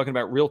Omar. I'm talking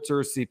about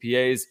realtors,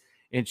 CPAs,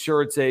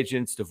 insurance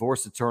agents,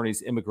 divorce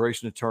attorneys,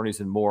 immigration attorneys,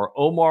 and more.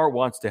 Omar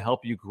wants to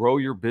help you grow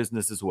your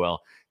business as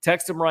well.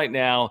 Text him right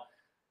now,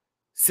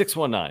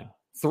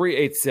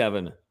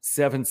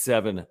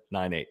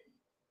 619-387-7798.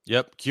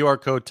 Yep.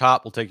 QR code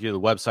top will take you to the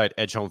website,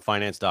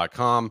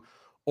 edgehomefinance.com,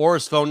 or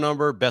his phone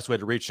number. Best way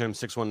to reach him,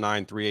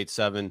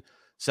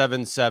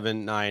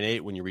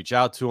 619-387-7798. When you reach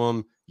out to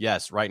him,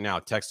 yes, right now,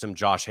 text him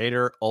Josh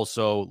Hader.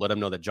 Also, let him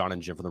know that John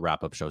and Jim from the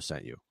Wrap-Up Show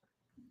sent you.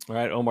 All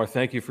right, Omar,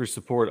 thank you for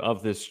support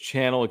of this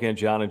channel. Again,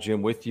 John and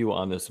Jim with you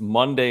on this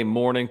Monday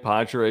morning.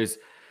 Padres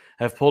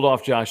have pulled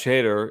off Josh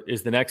Hader.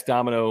 Is the next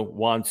domino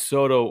Juan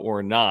Soto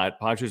or not?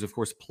 Padres, of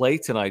course, play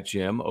tonight,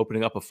 Jim,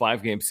 opening up a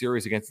 5-game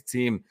series against a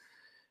team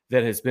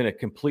that has been a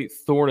complete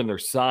thorn in their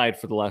side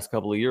for the last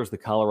couple of years, the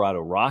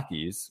Colorado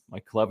Rockies.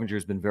 Mike Clevenger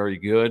has been very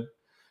good.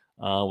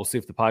 We'll see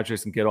if the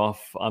Padres can get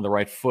off on the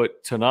right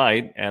foot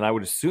tonight. And I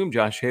would assume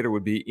Josh Hader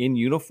would be in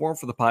uniform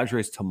for the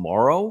Padres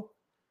tomorrow.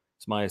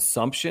 It's my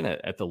assumption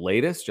at the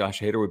latest. Josh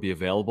Hader would be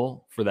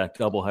available for that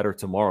doubleheader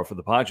tomorrow for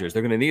the Padres.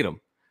 They're going to need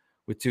him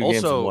with 2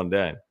 games in one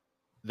day.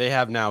 They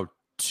have now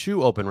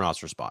 2 open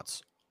roster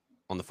spots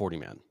on the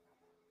 40-man.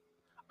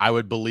 I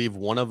would believe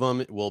one of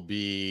them will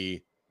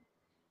be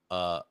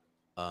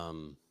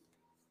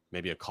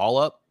maybe a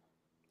call-up,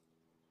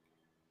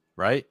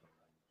 right?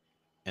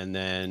 And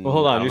then... Well,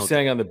 hold on. You're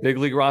saying on the big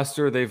league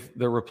roster,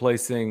 they're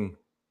replacing...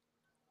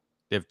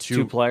 They have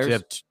 2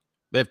 players?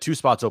 They have 2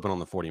 spots open on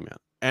the 40-man.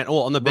 And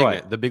on the big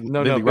right. man, the big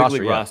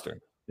league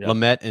roster. Yep.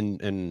 Lamet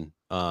and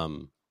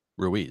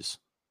Ruiz.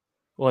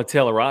 Well, and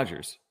Taylor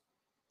Rogers.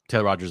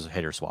 Taylor Rogers is a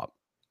Hader swap.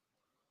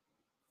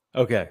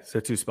 Okay, so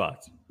 2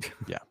 spots.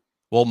 Yeah.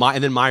 Well,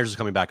 and then Myers is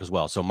coming back as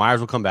well. So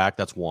Myers will come back.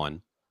 That's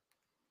 1.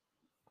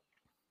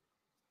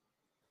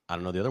 I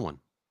don't know the other one.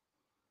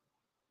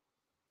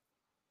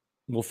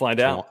 We'll find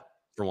out.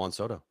 For Juan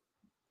Soto.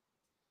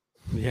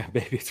 Yeah,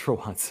 maybe it's for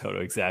Juan Soto,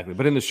 exactly.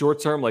 But in the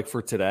short term, like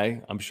for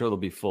today, I'm sure they'll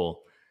be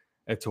full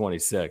at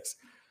 26.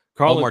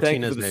 Carlin,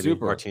 Martinez, maybe.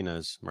 Super.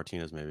 Martinez,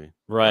 maybe.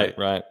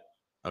 Right.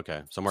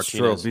 Okay, so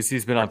Martinez.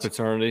 BC's been on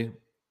paternity.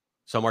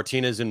 So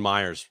Martinez and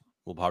Myers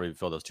will probably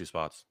fill those 2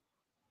 spots.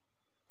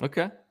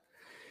 Okay.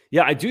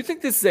 Yeah, I do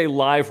think this is a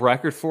live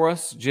record for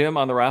us, Jim,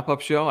 on the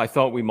wrap-up show. I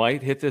thought we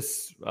might hit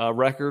this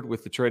record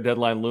with the trade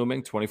deadline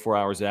looming 24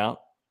 hours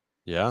out.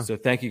 Yeah. So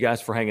thank you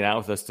guys for hanging out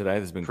with us today.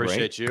 This has been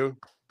Appreciate great. you.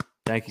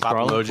 Thank you, Clap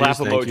Carlin. emojis. Clap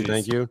emojis.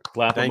 Thank you.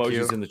 Clap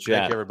emojis in the chat.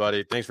 Thank you,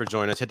 everybody. Thanks for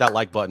joining us. Hit that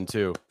like button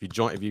too.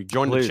 If you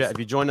join the chat, if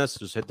you join us,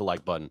 just hit the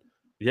like button.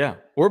 Yeah,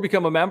 or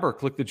become a member.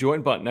 Click the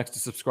join button next to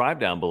subscribe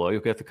down below.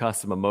 You'll get the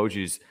custom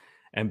emojis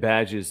and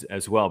badges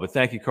as well. But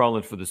thank you,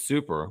 Carlin, for the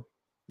super.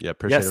 Yeah,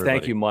 appreciate it. Yes,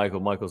 thank you, Michael.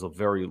 Michael's a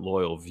very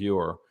loyal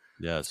viewer.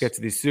 Yes. Let's get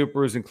to these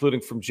supers,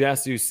 including from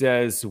Jesse, who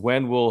says,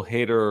 when will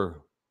Hader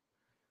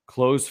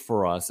close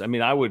for us? I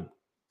mean, I would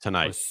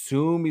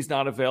assume he's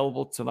not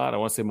available tonight. I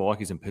want to say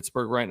Milwaukee's in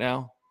Pittsburgh right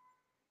now.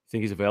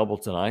 Think he's available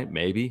tonight?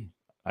 Maybe.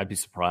 I'd be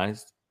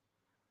surprised.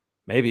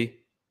 Maybe.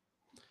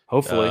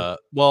 Hopefully.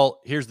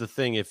 Well, here's the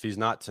thing. If he's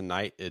not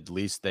tonight, at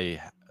least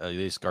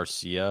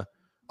Garcia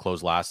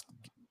closed last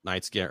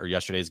night's game or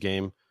yesterday's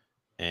game.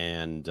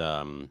 And,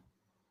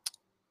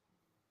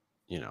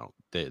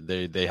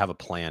 they have a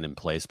plan in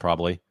place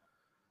probably.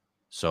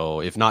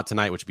 So if not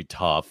tonight, which would be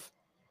tough.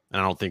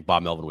 And I don't think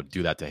Bob Melvin would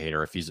do that to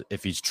Hader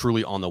if he's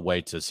truly on the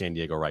way to San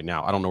Diego right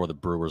now. I don't know where the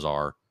Brewers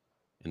are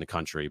in the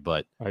country.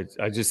 But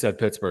I just said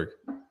Pittsburgh.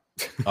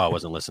 I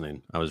wasn't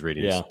listening. I was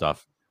reading Yeah.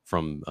 stuff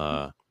from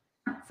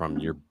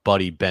your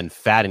buddy Ben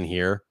Fadden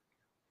here.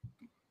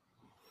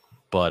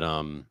 But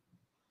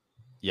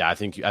yeah, I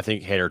think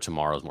Hader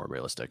tomorrow is more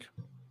realistic.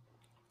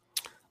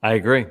 I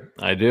agree.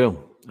 I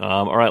do.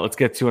 All right, let's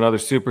get to another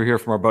super here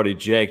from our buddy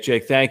Jake.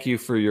 Jake, thank you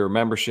for your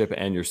membership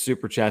and your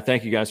super chat.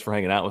 Thank you guys for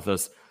hanging out with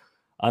us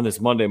on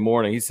this Monday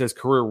morning. He says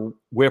career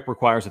whip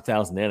requires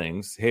 1,000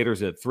 innings.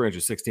 Hader's at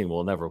 316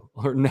 will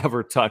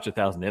never touch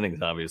 1,000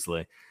 innings,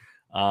 obviously.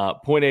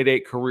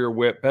 0.88 career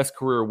whip. Best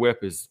career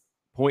whip is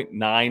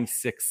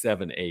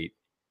 0.9678.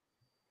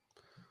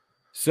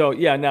 So,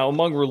 yeah, now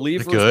among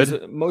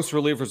relievers, most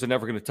relievers are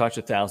never going to touch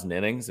 1,000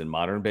 innings in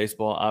modern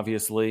baseball,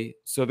 obviously.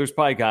 So there's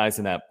probably guys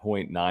in that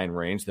 0.9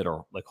 range that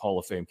are like Hall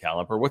of Fame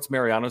caliber. What's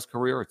Mariano's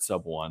career? It's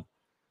sub 1.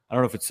 I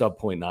don't know if it's sub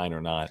 0.9 or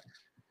not.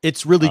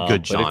 It's really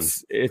good, John.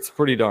 It's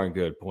pretty darn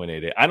good,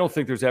 0.88. I don't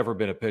think there's ever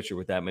been a pitcher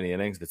with that many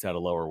innings that's had a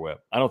lower whip.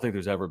 I don't think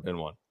there's ever been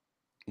one.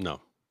 No.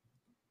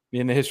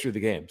 In the history of the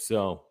game.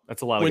 So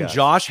that's a lot of guys. When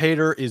Josh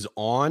Hader is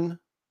on,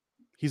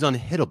 he's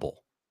unhittable.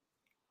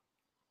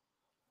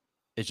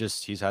 It's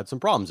just he's had some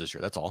problems this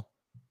year. That's all.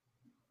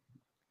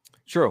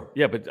 True.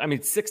 Yeah, but I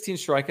mean, 16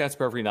 strikeouts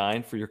per every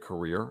 9 for your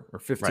career, or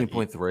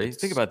 15.3. Right.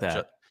 Think about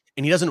that.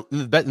 And he doesn't.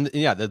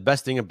 The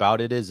best thing about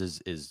it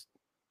is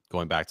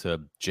going back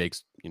to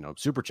Jake's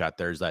super chat.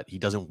 There is that he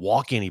doesn't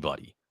walk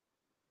anybody.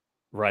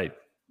 Right.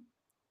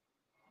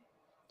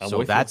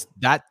 So that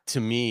to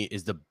me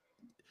is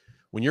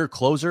when you're a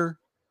closer,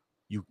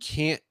 you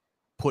can't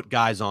put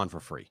guys on for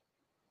free.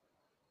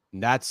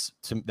 And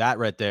that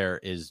right there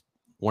is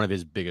one of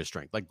his biggest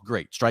strengths. Like,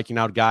 great, striking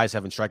out guys,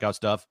 having strikeout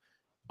stuff.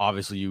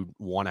 Obviously, you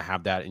want to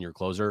have that in your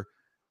closer.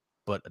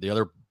 But the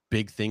other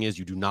big thing is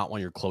you do not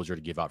want your closer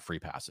to give out free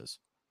passes.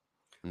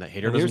 And that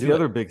Hader doesn't do that. Here's the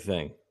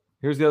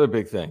other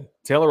big thing.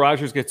 Taylor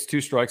Rogers gets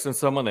 2 strikes on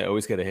someone, they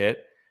always get a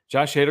hit.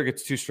 Josh Hader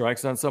gets 2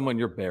 strikes on someone,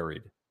 you're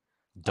buried.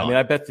 Done. I mean,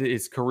 I bet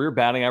his career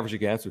batting average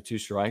against with 2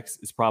 strikes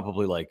is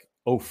probably like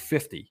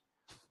 0.50.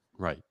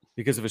 Right.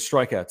 Because of his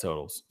strikeout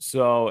totals.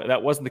 So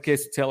that wasn't the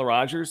case with Taylor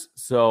Rogers.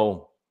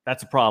 So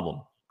that's a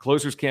problem.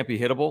 Closers can't be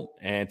hittable,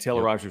 and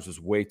Taylor Rogers was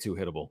way too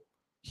hittable.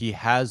 He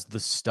has the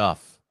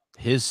stuff.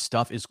 His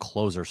stuff is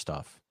closer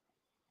stuff.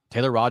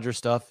 Taylor Rogers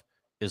stuff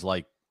is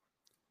like,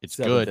 it's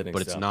good,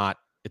 but it's not.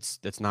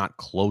 It's not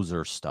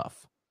closer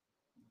stuff.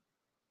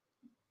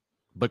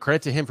 But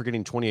credit to him for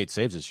getting 28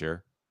 saves this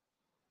year.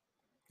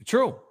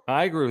 True,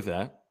 I agree with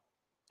that.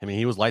 I mean,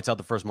 he was lights out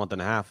the first month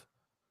and a half,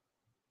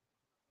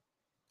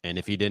 and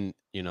if he didn't,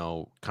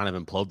 kind of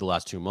implode the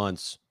last 2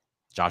 months,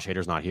 Josh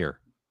Hader's not here.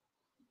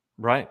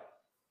 Right.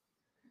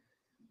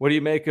 What do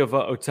you make of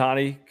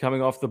Ohtani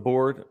coming off the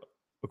board,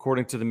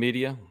 according to the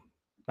media?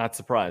 Not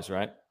surprised,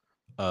 right?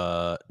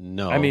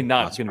 No. I mean,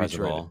 not going to be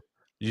traded.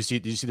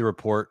 Did you see the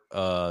report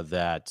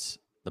that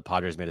the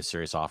Padres made a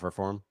serious offer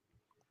for him?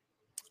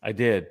 I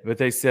did, but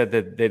they said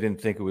that they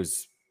didn't think it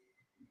was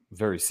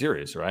very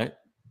serious, right?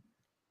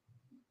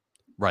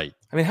 Right.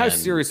 I mean, how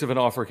serious of an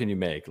offer can you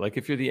make? Like,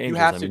 if you're the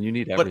Angels, you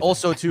need everything. But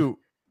also, too,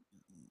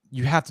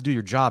 you have to do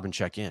your job and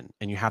check in,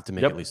 and you have to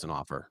make at least an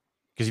offer.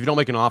 Because if you don't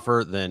make an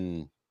offer,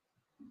 then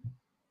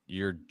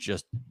you're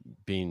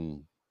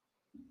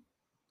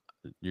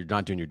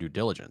not doing your due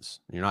diligence.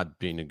 You're not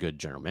being a good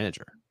general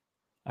manager.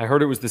 I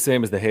heard it was the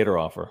same as the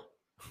Hader offer.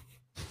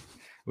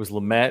 It was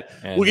Lamet.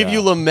 And, we'll give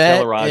you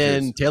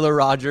Lamet Taylor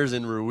Rogers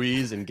and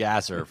Ruiz and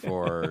Gasser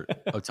for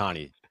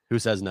Ohtani. Who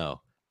says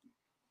no?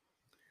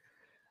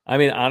 I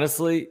mean,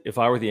 honestly, if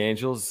I were the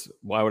Angels,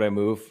 why would I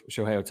move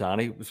Shohei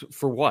Ohtani?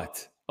 For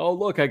what? Oh,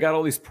 look, I got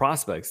all these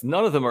prospects.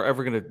 None of them are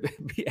ever going to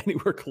be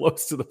anywhere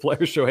close to the player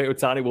Shohei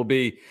Ohtani will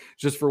be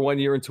just for 1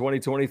 year in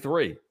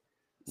 2023.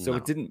 So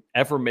It didn't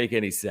ever make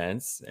any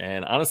sense.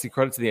 And honestly,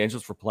 credit to the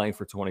Angels for playing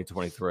for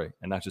 2023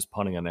 and not just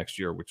punting on next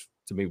year, which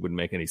to me wouldn't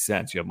make any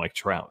sense. You have Mike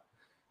Trout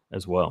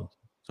as well.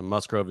 So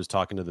Musgrove is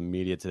talking to the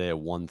media today at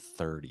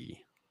 1:30.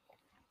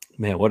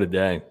 Man, what a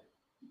day.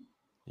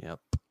 Yep.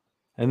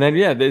 And then,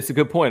 it's a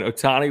good point.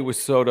 Ohtani with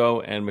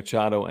Soto and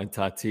Machado and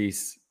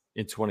Tatis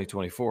in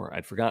 2024.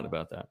 I'd forgotten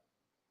about that.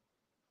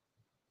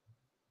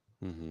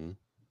 Mm-hmm.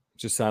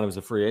 Just signed him as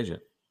a free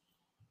agent.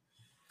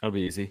 That'll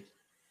be easy.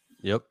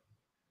 Yep.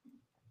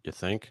 You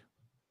think?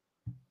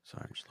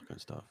 Sorry, I'm just looking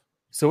at stuff.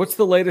 So what's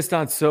the latest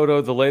on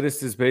Soto? The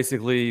latest is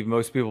basically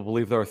most people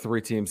believe there are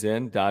 3 teams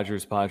in: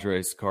 Dodgers,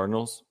 Padres,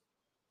 Cardinals.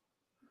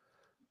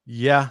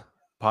 Yeah.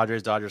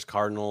 Padres, Dodgers,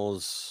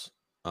 Cardinals.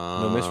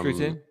 No mystery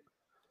team?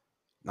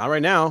 Not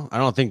right now. I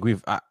don't think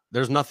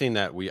there's nothing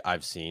that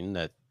I've seen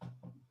that,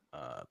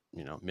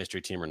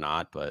 mystery team or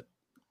not, but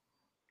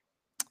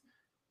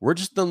we're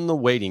just in the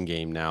waiting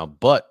game now,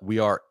 but we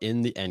are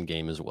in the end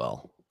game as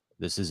well.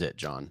 This is it,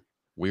 John.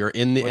 We are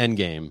in the end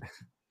game.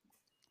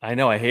 I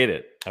know. I hate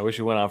it. I wish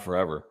it went on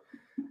forever.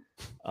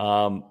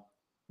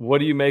 What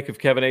do you make of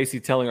Kevin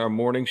Acee telling our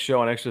morning show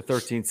on Extra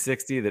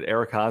 1360 that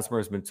Eric Hosmer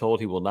has been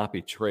told he will not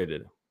be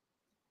traded?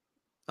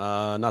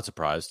 Not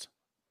surprised.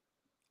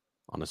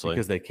 honestly.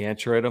 Because they can't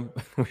trade him?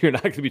 You're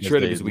not going to be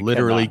traded because we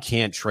literally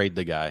can't trade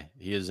the guy.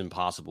 He is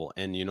impossible.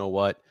 And you know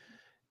what?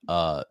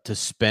 To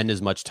spend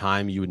as much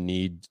time you would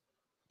need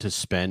to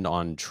spend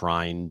on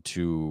trying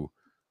to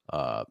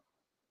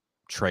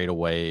trade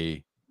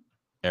away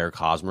Eric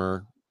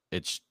Hosmer,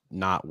 it's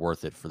not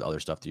worth it for the other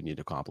stuff that you need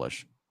to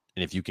accomplish.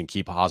 And if you can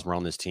keep Hosmer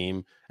on this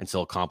team and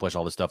still accomplish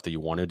all the stuff that you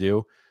want to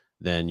do,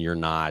 then you're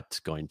not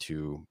going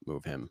to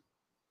move him.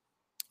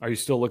 Are you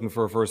still looking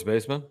for a first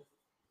baseman?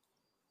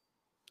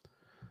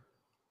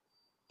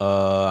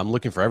 I'm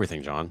looking for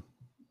everything, John.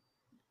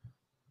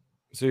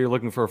 So you're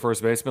looking for a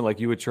first baseman, like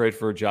you would trade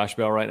for Josh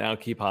Bell right now,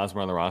 keep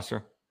Hosmer on the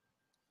roster?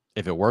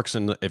 If it works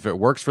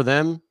for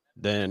them,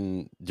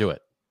 then do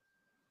it.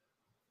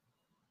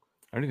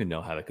 I don't even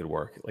know how that could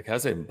work. Like,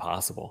 how's that even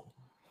possible?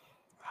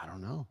 I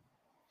don't know.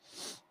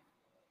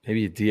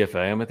 Maybe you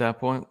DFA him at that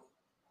point?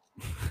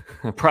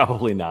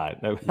 Probably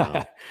not. No.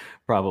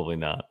 Probably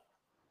not.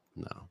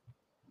 No.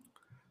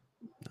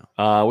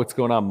 What's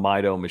going on,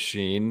 Mido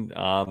Machine?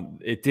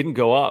 It didn't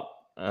go up.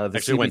 The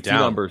actually went CBT down.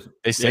 Numbers,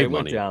 they saved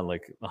went money. down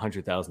like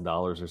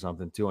 $100,000 or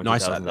something.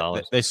 $200,000.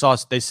 No, they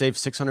saved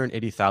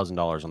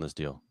 $680,000 on this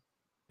deal.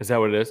 Is that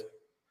what it is?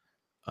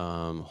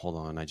 Hold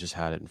on. I just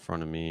had it in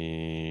front of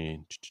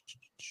me.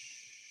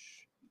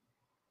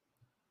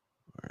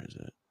 Where is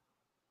it?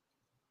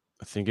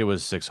 I think it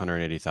was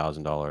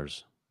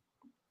 $680,000.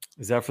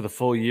 Is that for the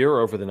full year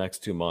or over the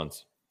next 2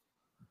 months?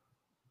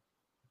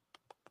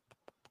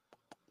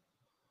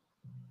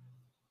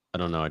 I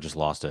don't know. I just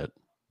lost it.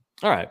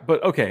 All right,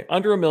 but okay,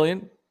 under $1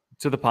 million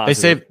to the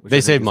positive.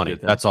 They save money.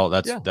 That's all.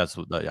 That's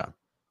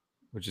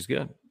Which is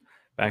good.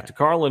 Back to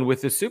Carlin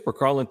with the super.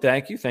 Carlin,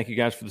 thank you. Thank you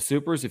guys for the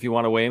supers. If you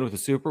want to weigh in with the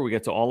super, we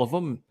get to all of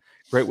them.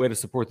 Great way to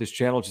support this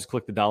channel. Just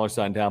click the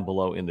 $ down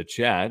below in the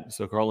chat.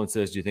 So Carlin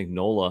says, do you think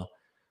Nola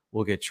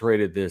will get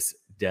traded this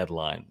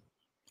deadline?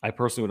 I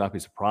personally would not be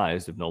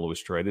surprised if Nola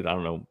was traded. I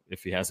don't know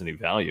if he has any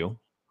value.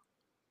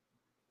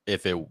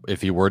 If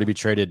he were to be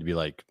traded, it'd be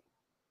like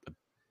a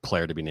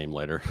player to be named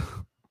later.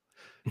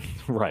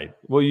 Right.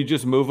 Well, you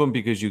just move him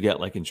because you get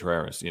like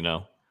Contreras, you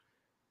know?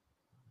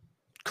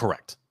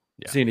 Correct.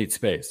 Yeah. So you need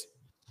space.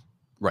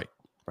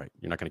 Right.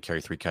 You're not going to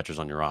carry 3 catchers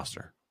on your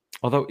roster.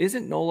 Although,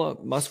 isn't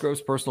Nola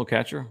Musgrove's personal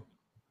catcher?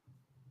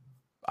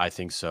 I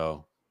think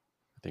so.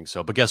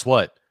 But guess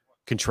what?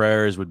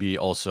 Contreras would be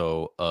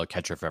also a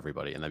catcher for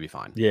everybody, and that'd be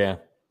fine. Yeah.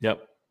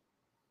 Yep.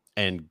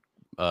 And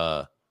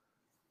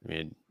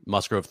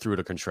Musgrove threw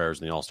to Contreras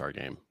in the All-Star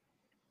game.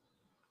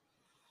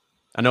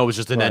 I know it was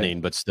just an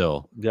inning, but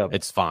still,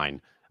 It's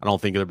fine. I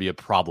don't think there'd be a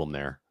problem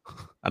there.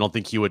 I don't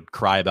think he would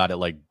cry about it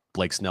like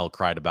Blake Snell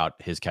cried about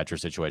his catcher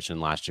situation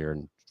last year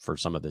and for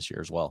some of this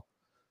year as well.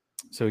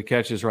 So he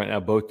catches right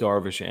now both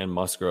Darvish and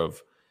Musgrove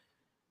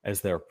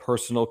as their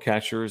personal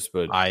catchers,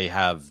 but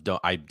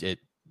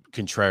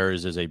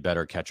Contreras is a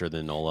better catcher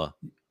than Nola.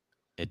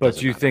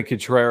 But you think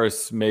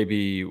Contreras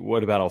maybe?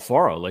 What about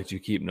Alfaro? Like, do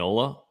you keep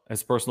Nola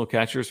as personal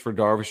catchers for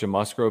Darvish and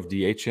Musgrove,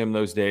 DH him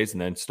those days,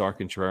 and then start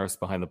Contreras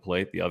behind the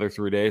plate the other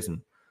 3 days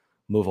and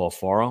move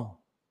Alfaro?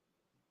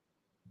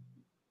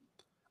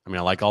 I mean,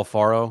 I like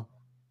Alfaro,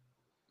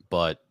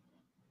 but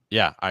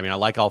yeah, I mean, I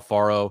like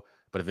Alfaro,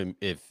 but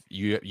if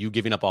you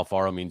giving up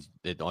Alfaro means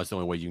that's the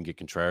only way you can get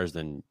Contreras,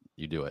 then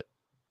you do it.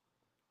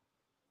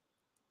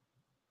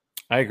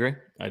 I agree.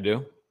 I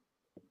do.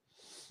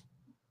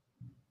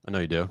 I know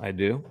you do. I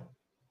do.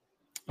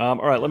 All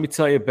right, let me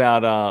tell you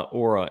about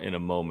Aura in a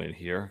moment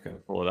here. Can I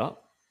pull it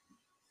up?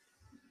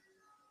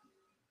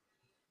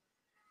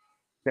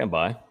 Stand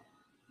by.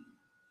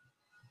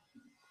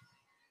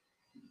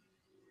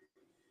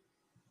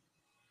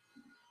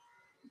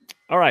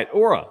 All right,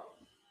 Aura.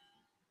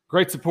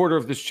 Great supporter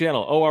of this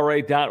channel.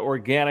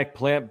 ORA.organic,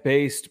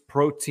 plant-based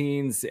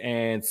proteins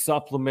and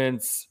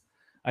supplements.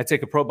 I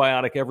take a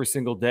probiotic every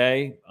single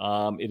day.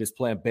 It is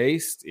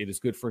plant-based. It is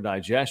good for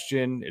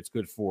digestion. It's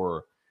good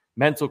for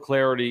mental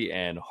clarity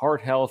and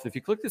heart health. If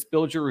you click this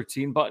Build Your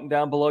Routine button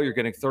down below, you're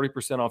getting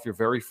 30% off your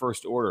very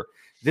first order.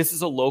 This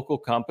is a local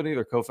company.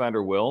 Their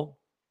co-founder, Will,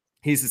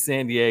 he's a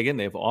San Diegan.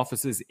 They have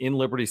offices in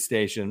Liberty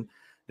Station.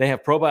 They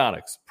have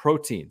probiotics,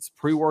 proteins,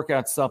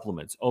 pre-workout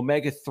supplements,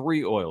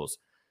 omega-3 oils,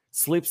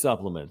 sleep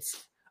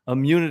supplements,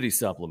 immunity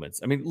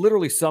supplements. I mean,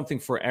 literally something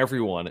for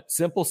everyone.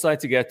 Simple site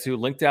to get to,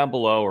 link down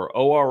below, or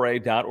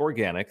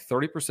ORA.organic,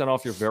 30%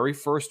 off your very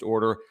first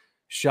order.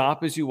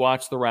 Shop as you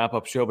watch the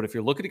wrap-up show. But if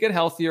you're looking to get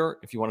healthier,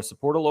 if you want to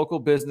support a local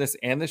business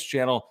and this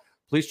channel,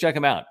 please check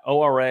them out,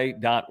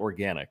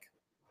 ORA.organic.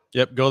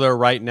 Yep, go there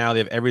right now. They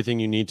have everything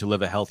you need to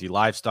live a healthy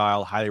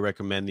lifestyle. Highly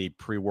recommend the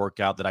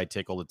pre-workout that I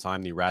take all the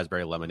time, the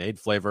raspberry lemonade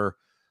flavor.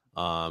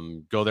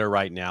 Go there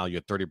right now. You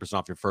get 30%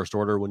 off your first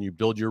order when you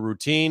build your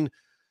routine.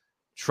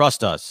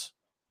 Trust us.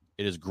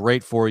 It is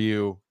great for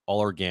you.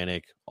 All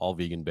organic, all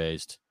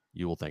vegan-based.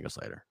 You will thank us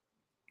later.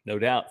 No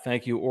doubt.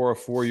 Thank you, Aura,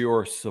 for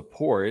your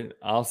support.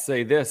 I'll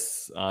say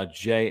this,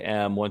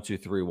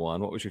 JM1231.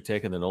 What was your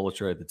take on the Nola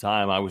trade at the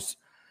time? I was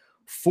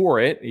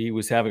for it. He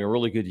was having a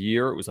really good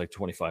year. It was like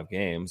 25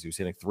 games. He was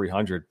hitting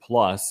 300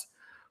 plus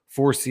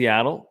for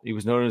Seattle. He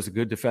was known as a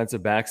good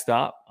defensive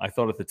backstop. I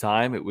thought at the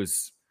time it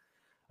was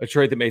a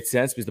trade that made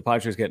sense because the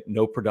Padres get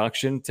no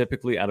production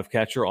typically out of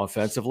catcher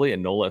offensively,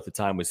 and Nola at the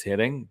time was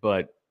hitting.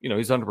 But,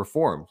 he's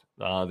underperformed.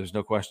 There's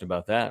no question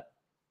about that.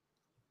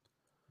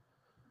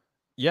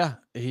 Yeah,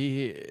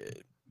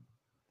 it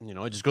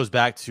just goes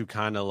back to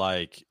kind of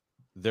like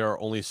there are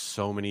only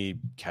so many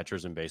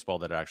catchers in baseball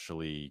that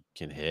actually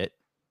can hit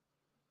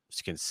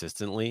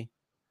consistently.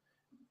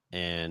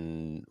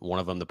 And one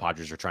of them the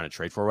Padres are trying to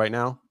trade for right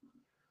now.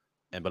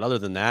 But other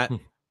than that,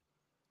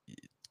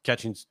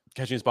 catching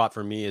spot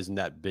for me isn't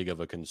that big of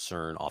a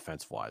concern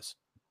offense-wise.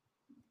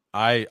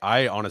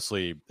 I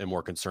honestly am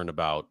more concerned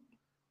about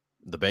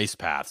the base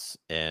paths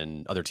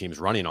and other teams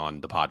running on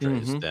the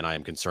Padres than I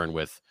am concerned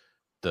with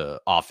the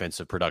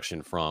offensive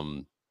production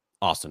from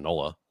Austin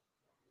Nola.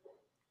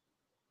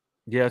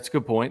 Yeah, it's a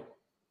good point.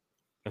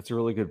 That's a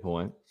really good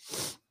point.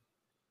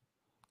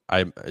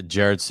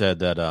 Jared said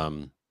that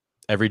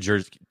every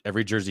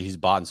jersey he's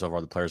bought and so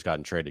far the player's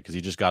gotten traded because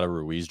he just got a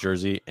Ruiz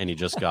jersey and he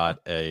just got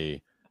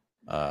and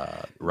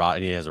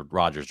he has a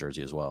Rogers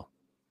jersey as well.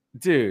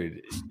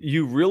 Dude,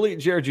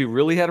 Jared, you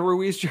really had a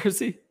Ruiz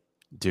jersey?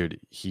 Dude,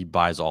 he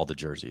buys all the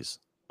jerseys.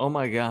 Oh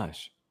my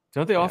gosh.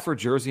 Don't they offer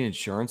jersey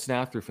insurance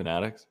now through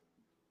Fanatics?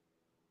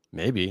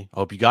 Maybe. I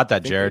hope you got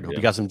that, Jared. Hope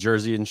you got some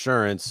jersey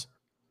insurance.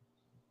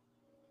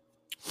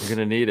 You're going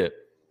to need it.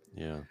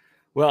 Yeah.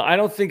 Well, I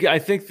think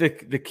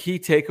the key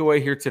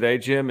takeaway here today,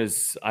 Jim,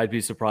 is I'd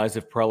be surprised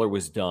if Preller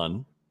was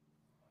done.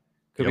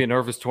 Could be a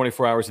nervous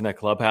 24 hours in that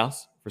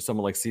clubhouse for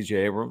someone like C.J.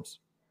 Abrams.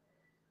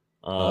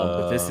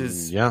 But this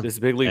is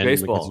big league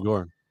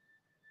baseball.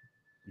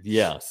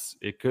 Yes,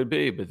 it could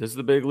be, but this is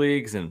the big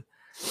leagues, and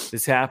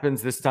this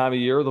happens this time of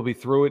year. They'll be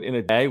through it in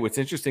a day. What's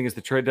interesting is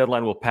the trade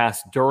deadline will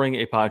pass during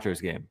a Padres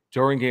game,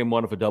 during game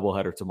one of a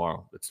doubleheader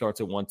tomorrow. That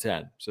starts at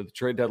 1:10. So the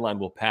trade deadline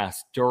will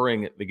pass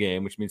during the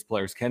game, which means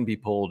players can be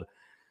pulled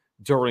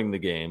during the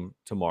game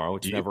tomorrow.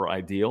 It's never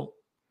ideal.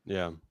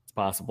 Yeah. It's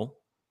possible.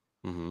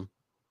 Mm-hmm.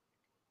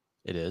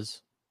 It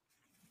is.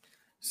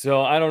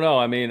 So I don't know.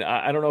 I mean,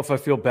 I don't know if I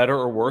feel better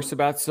or worse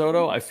about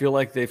Soto. I feel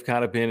like they've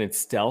kind of been in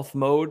stealth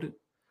mode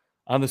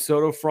on the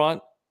Soto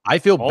front. I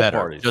feel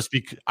better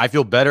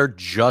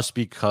just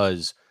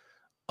because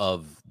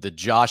of the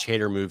Josh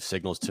Hader move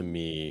signals to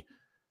me.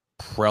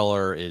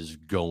 Preller is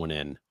going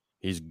in.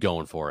 He's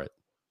going for it.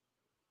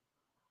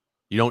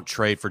 You don't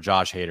trade for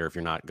Josh Hader if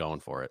you're not going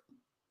for it.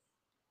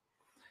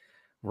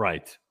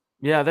 Right.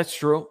 Yeah, that's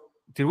true.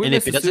 Did we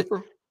miss the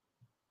super?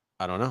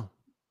 I don't know.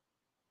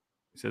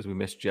 He says we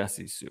missed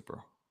Jesse's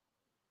super.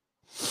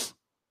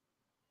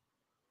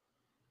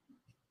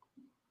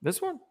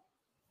 This one?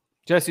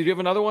 Jesse, do you have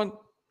another one?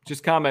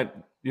 Just comment.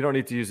 You don't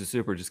need to use the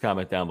super. Just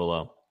comment down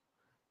below.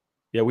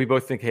 Yeah, we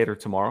both think Hader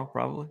tomorrow,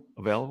 probably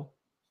available.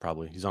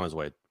 Probably. He's on his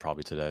way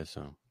probably today.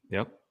 So,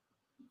 yep.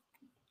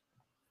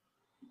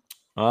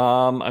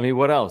 I mean,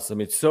 what else? I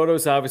mean,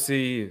 Soto's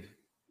obviously,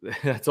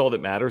 that's all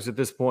that matters at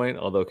this point,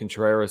 although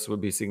Contreras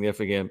would be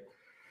significant.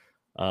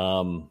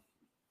 I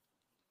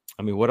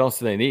mean, what else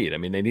do they need? I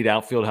mean, they need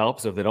outfield help.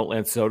 So if they don't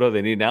land Soto,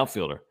 they need an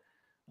outfielder.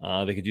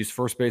 They could use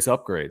first base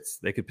upgrades.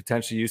 They could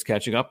potentially use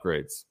catching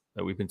upgrades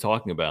that we've been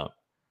talking about.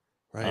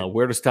 Right.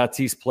 Where does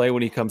Tatis play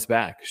when he comes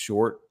back?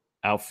 Short,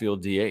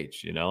 outfield,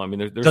 DH. I mean,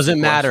 there's doesn't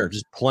matter.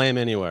 Just play him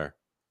anywhere.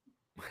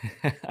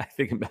 I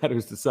think it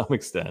matters to some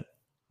extent.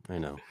 I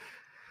know.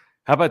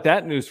 How about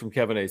that news from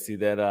Kevin AC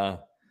that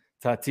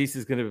Tatis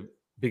is going to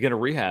begin a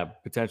rehab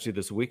potentially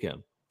this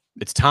weekend?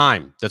 It's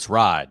time. Let's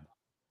ride.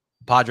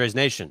 Padres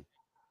Nation.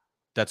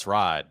 That's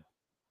ride.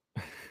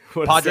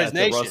 Padres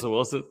Nation. Russell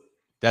Wilson.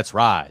 That's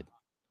ride.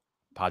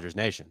 Padres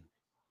Nation.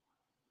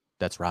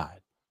 That's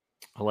ride.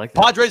 I like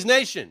that. Padres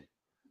Nation.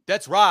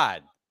 That's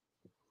ride.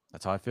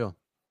 That's how I feel.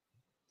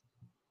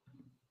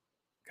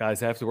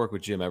 Guys, I have to work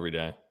with Jim every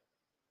day.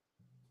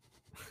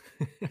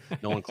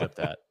 No one clipped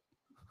that.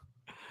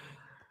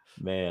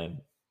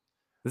 Man.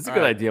 This is a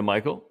good idea,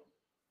 Michael.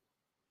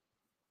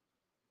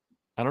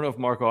 I don't know if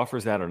Mark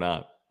offers that or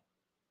not.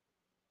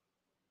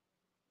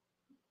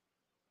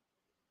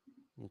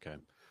 Okay.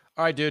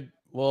 All right, dude.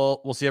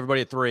 Well, we'll see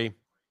everybody at 3.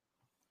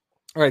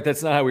 All right,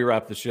 that's not how we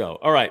wrap the show.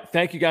 All right,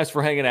 thank you guys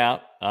for hanging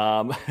out.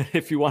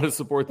 If you want to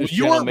support this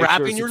channel, you weren't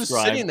rapping, you were just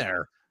sitting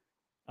there.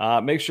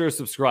 Make sure to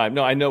subscribe.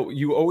 No, I know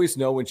you always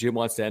know when Jim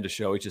wants to end a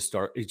show, he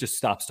just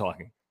stops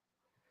talking.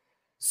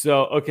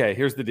 So, okay,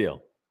 here's the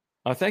deal.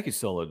 Thank you,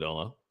 Solo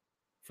Dolo,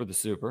 for the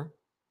super.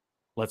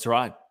 Let's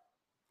ride.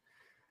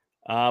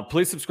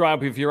 Please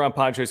subscribe if you're on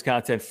Padres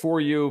content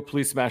for you.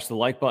 Please smash the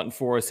like button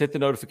for us. Hit the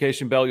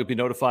notification bell. You'll be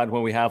notified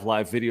when we have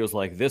live videos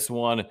like this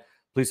one.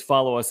 Please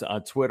follow us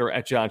on Twitter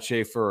at John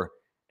Schaefer,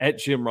 at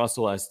Jim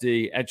Russell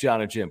SD, at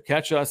John and Jim.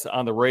 Catch us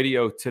on the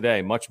radio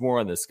today. Much more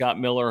on this. Scott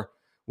Miller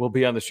will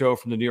be on the show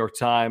from the New York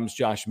Times.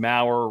 Josh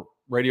Maurer,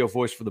 radio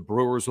voice for the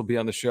Brewers, will be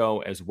on the show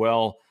as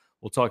well.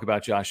 We'll talk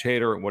about Josh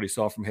Hader and what he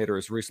saw from Hader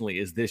as recently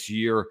as this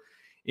year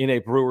in a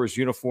Brewers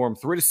uniform.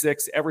 3 to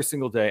 6 every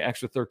single day,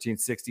 extra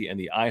 1360 and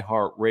the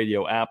iHeart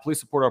Radio app. Please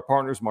support our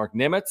partners, Mark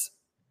Nimitz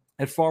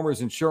at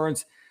Farmers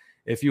Insurance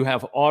If you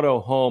have auto,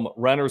 home,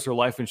 renters, or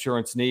life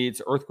insurance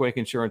needs, earthquake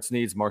insurance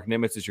needs, Mark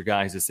Nimitz is your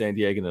guy. He's a San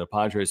Diegan and a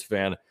Padres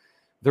fan.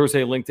 There's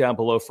a link down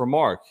below for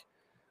Mark.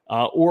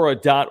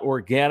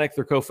 Aura.organic,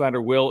 their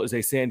co-founder Will is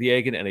a San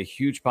Diegan and a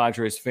huge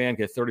Padres fan.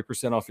 Get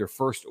 30% off your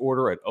first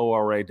order at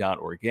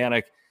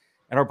ora.organic.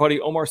 And our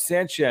buddy Omar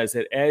Sanchez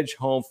at Edge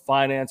Home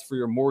Finance for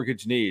your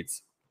mortgage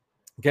needs.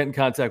 Get in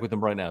contact with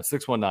them right now,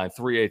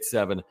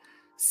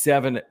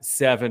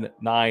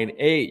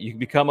 619-387-7798. You can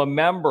become a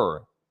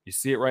member. You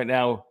see it right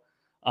now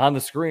on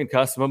the screen,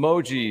 custom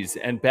emojis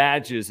and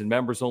badges and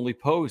members-only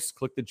posts.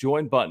 Click the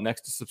join button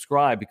next to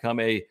subscribe. Become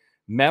a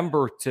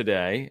member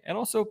today, and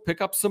also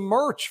pick up some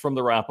merch from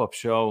the wrap-up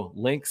show.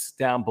 Links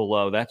down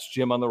below. That's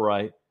Jim on the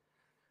right.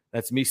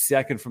 That's me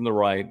second from the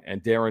right,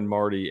 and Darren,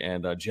 Marty,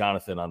 and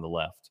Jonathan on the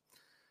left.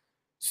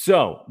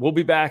 So we'll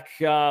be back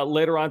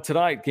later on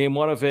tonight. Game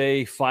 1 of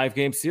a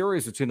 5-game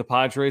series between the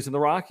Padres and the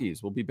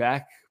Rockies. We'll be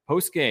back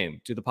post-game.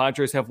 Do the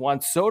Padres have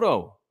Juan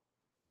Soto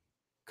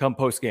come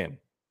post-game?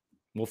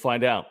 We'll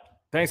find out.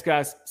 Thanks,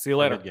 guys. See you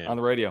later on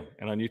the radio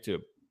and on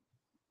YouTube.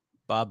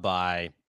 Bye-bye.